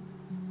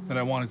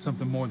I wanted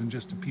something more than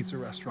just a pizza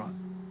restaurant.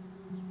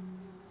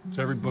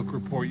 So every book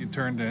report you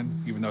turned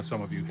in, even though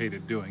some of you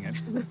hated doing it,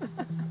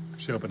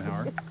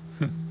 Schopenhauer,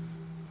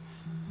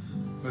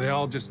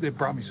 they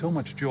brought me so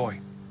much joy.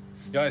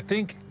 Yeah, I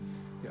think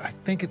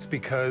it's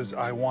because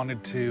I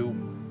wanted to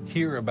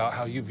hear about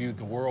how you viewed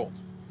the world.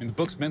 I mean, the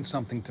books meant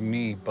something to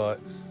me, but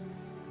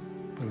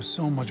it was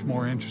so much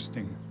more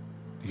interesting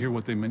to hear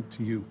what they meant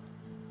to you.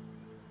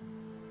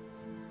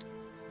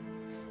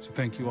 So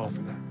thank you all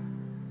for that.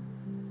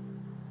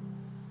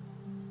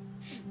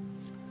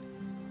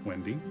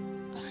 Wendy?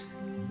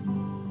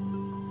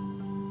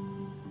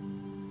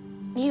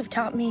 You've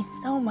taught me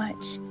so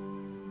much.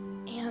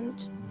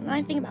 And when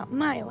I think about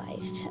my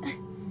life,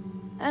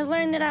 I've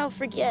learned that I'll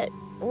forget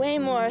way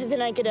more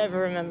than I could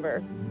ever remember.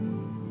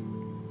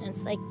 And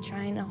it's like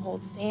trying to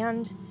hold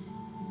sand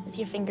with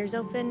your fingers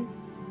open.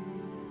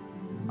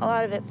 A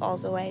lot of it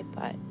falls away,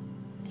 but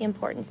the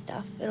important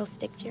stuff, it'll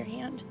stick to your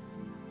hand.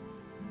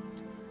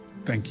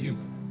 Thank you.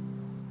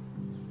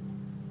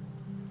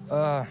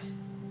 I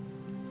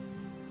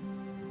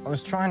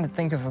was trying to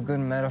think of a good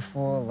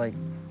metaphor, like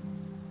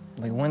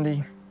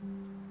Wendy,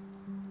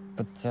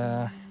 but,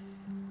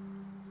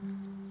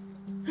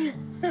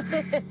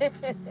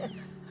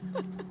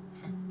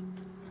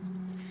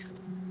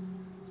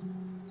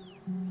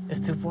 it's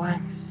too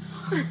flat.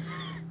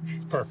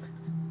 It's perfect.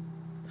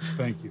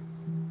 Thank you.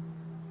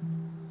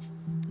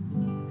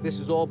 This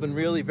has all been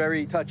really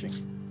very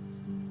touching.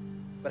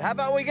 But how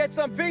about we get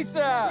some pizza?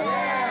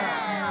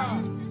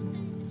 Yeah!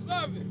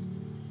 Love it.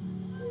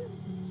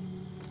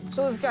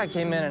 So this guy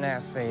came in and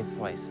asked for 8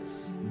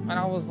 slices. And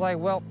I was like,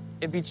 well,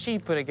 it'd be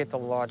cheaper to get the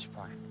large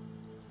pie.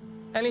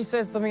 And he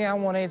says to me, I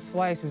want 8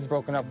 slices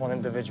broken up on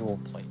individual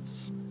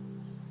plates.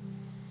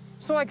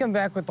 So I come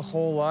back with the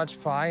whole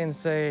large pie and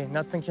say,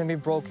 nothing can be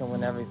broken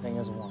when everything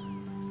is one.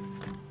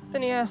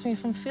 Then he asks me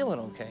if I'm feeling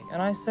okay.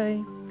 And I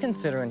say,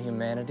 considering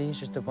humanity is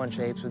just a bunch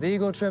of apes with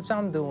ego trips,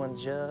 I'm doing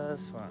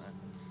just fine.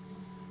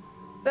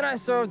 Then I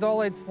served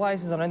all 8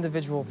 slices on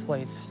individual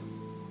plates.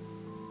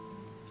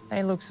 And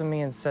he looks at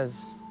me and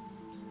says,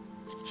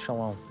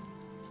 Shalom.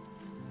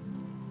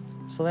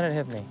 So then it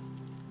hit me.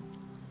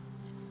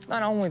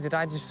 Not only did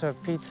I just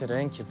serve pizza to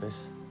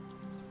Incubus,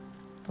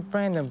 but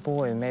Brandon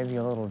Boyd may be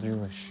a little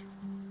Jewish.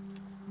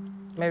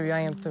 Maybe I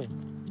am too.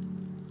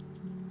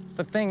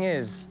 The thing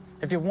is,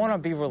 if you want to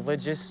be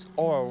religious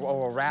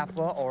or a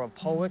rapper or a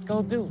poet,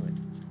 go do it.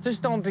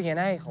 Just don't be an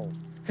a-hole,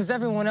 because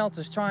everyone else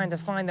is trying to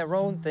find their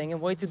own thing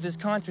and wade through this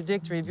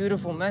contradictory,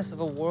 beautiful mess of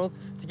a world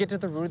to get to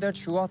the root of their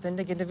true,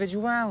 authentic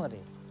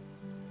individuality.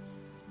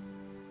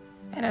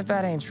 And if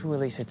that ain't true, at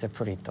least it's a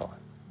pretty thought.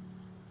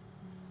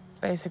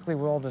 Basically,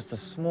 we're all just a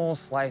small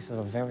slice of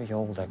a very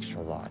old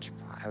extra large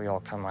pie. We all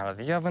come out of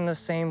the oven the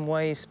same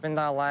way, spend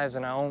our lives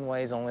in our own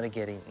ways, only to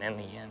get eaten in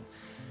the end.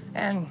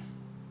 And,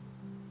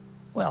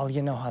 well,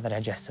 you know how the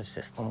digestive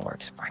system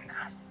works by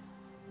now.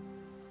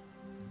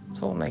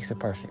 So what makes a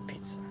perfect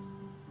pizza?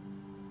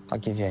 I'll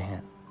give you a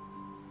hint.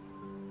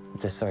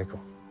 It's a circle.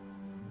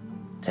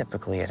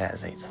 Typically, it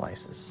has 8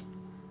 slices.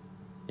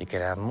 You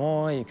could have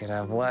more, you could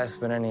have less,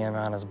 but any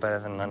amount is better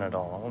than none at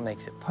all. And what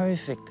makes it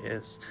perfect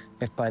is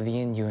if by the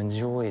end you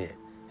enjoyed it,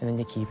 and then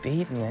you keep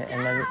eating it,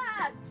 and then...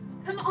 Dad!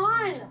 Come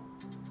on!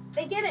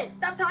 They get it.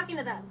 Stop talking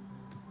to them.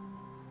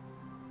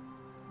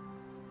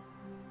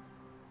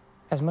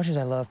 As much as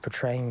I love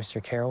portraying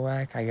Mr.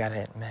 Kerouac, I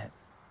gotta admit,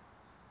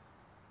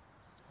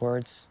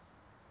 words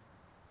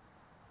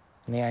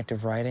and the act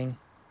of writing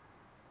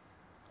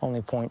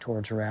only point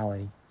towards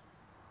reality.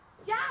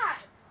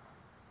 Jack!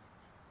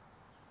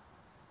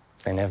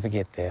 They never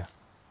get there.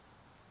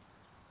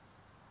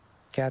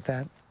 Got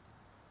that?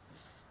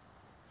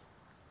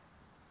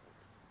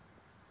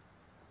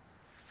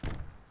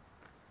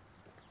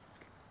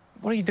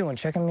 What are you doing,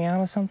 checking me out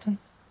or something?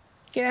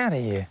 Get out of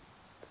here.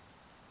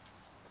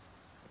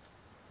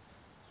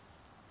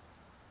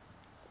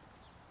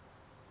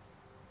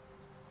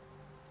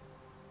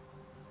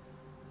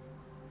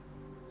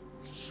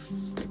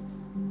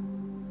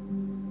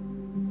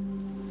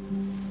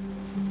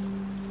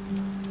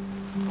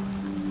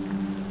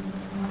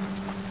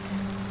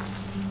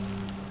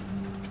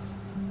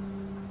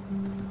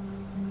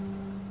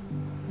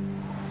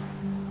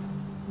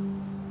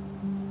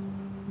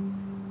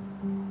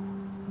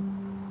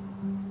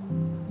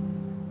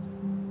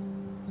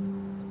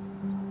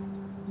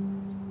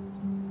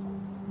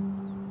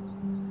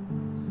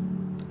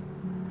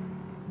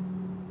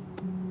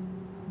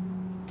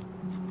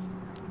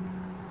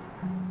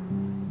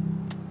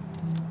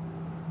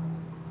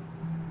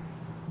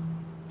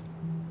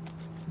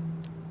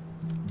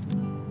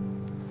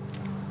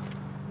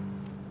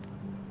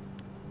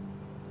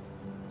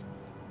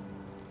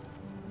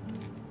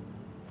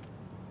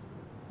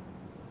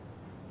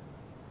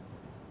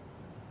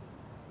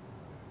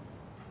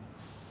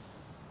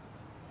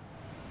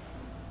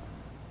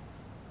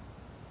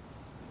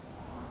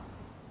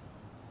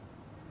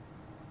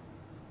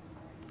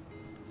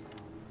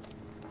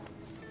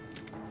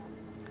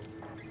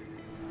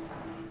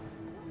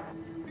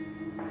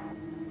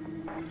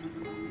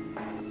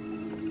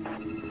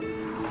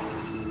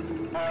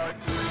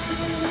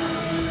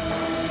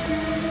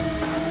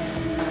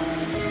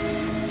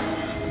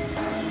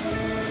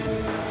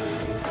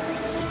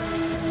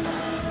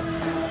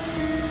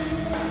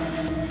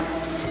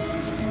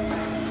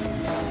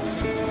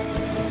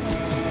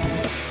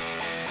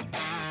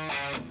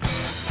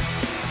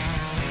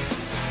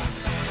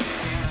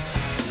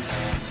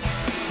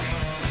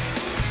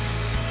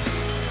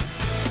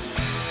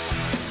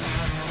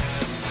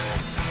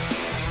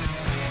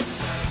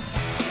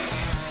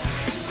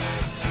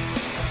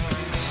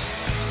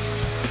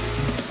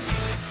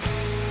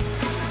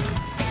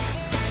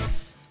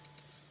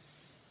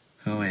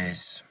 Who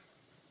is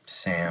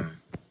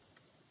Sam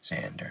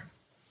Zander?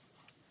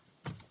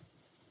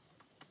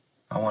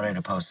 I wanted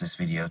to post this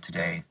video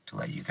today to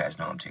let you guys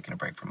know I'm taking a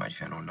break from my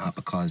channel, not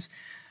because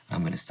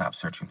I'm gonna stop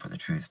searching for the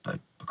truth, but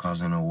because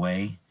in a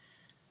way,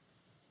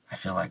 I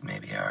feel like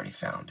maybe I already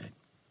found it.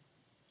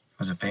 There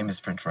was a famous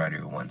French writer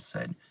who once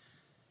said,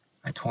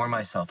 "I tore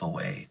myself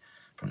away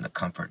from the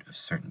comfort of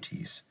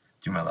certainties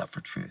through my love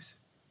for truth,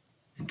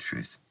 and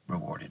truth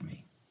rewarded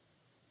me."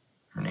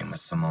 Her name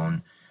was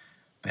Simone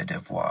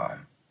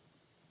Beauvoir.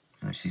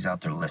 And if she's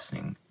out there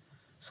listening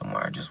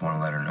somewhere, I just want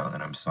to let her know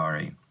that I'm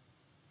sorry.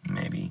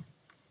 Maybe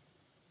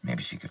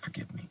she could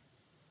forgive me.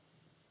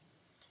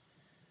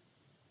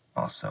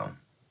 Also,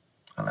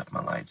 I left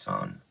my lights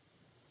on,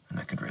 and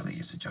I could really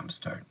use a jump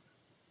start.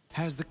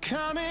 Has the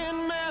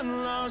common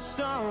man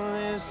lost all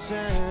his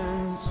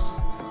sense?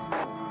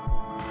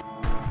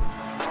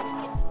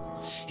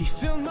 He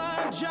filled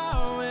my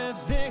jaw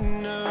with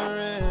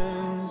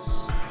ignorance.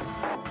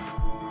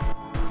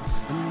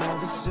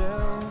 Another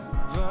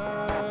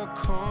silver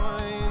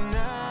coin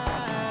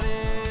at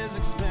his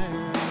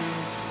expense.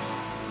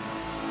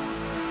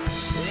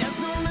 There's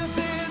no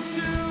method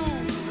to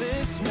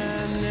this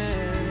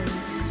madness.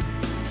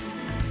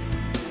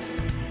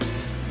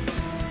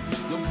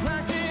 No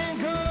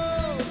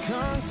practical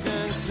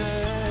consensus.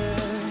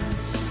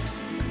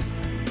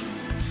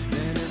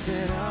 Then is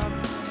it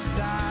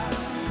upside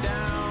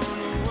down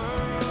the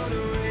world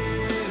we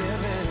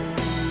live in?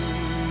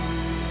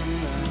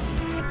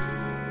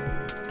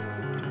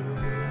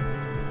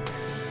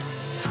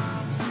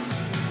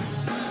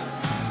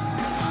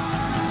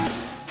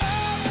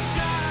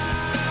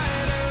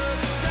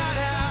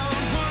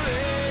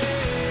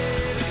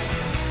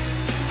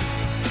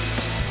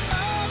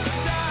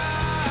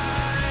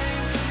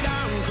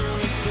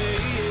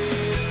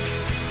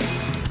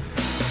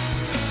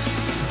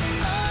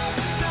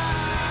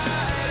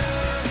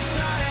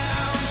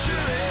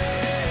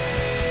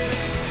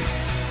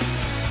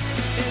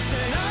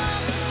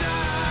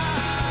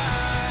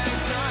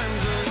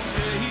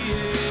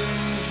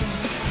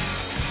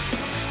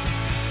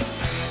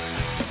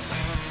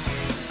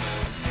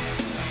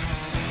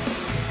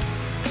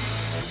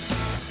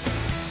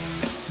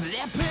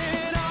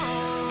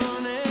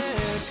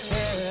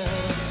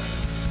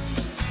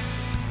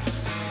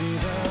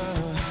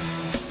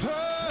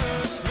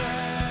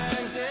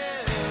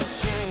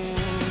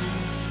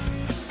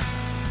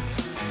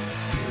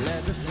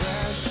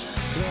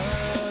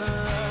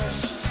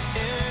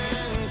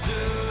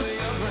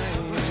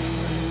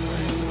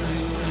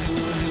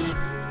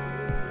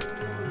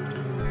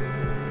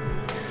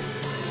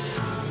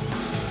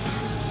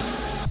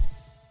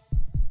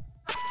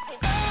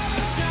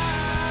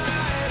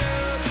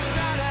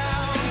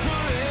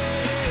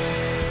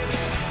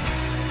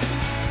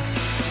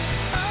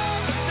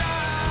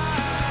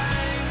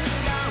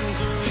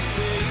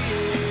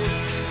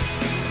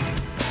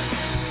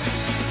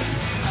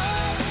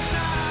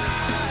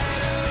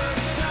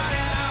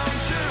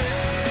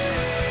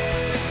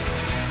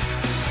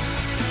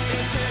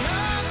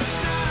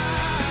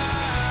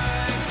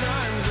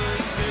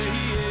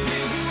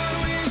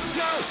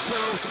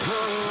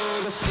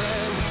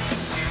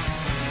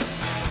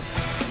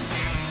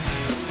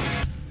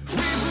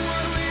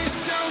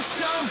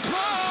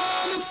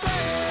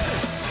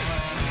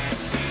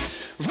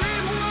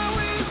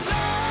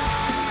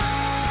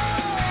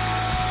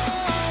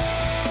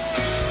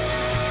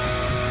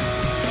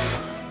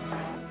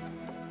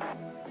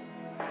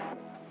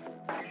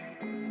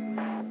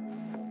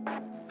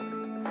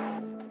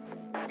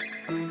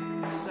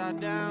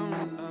 upside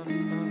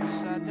down,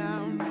 upside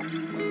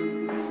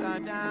down,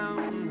 upside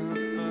down,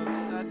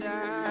 upside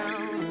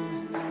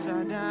down,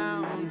 upside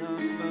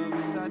down,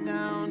 upside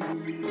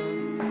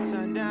down,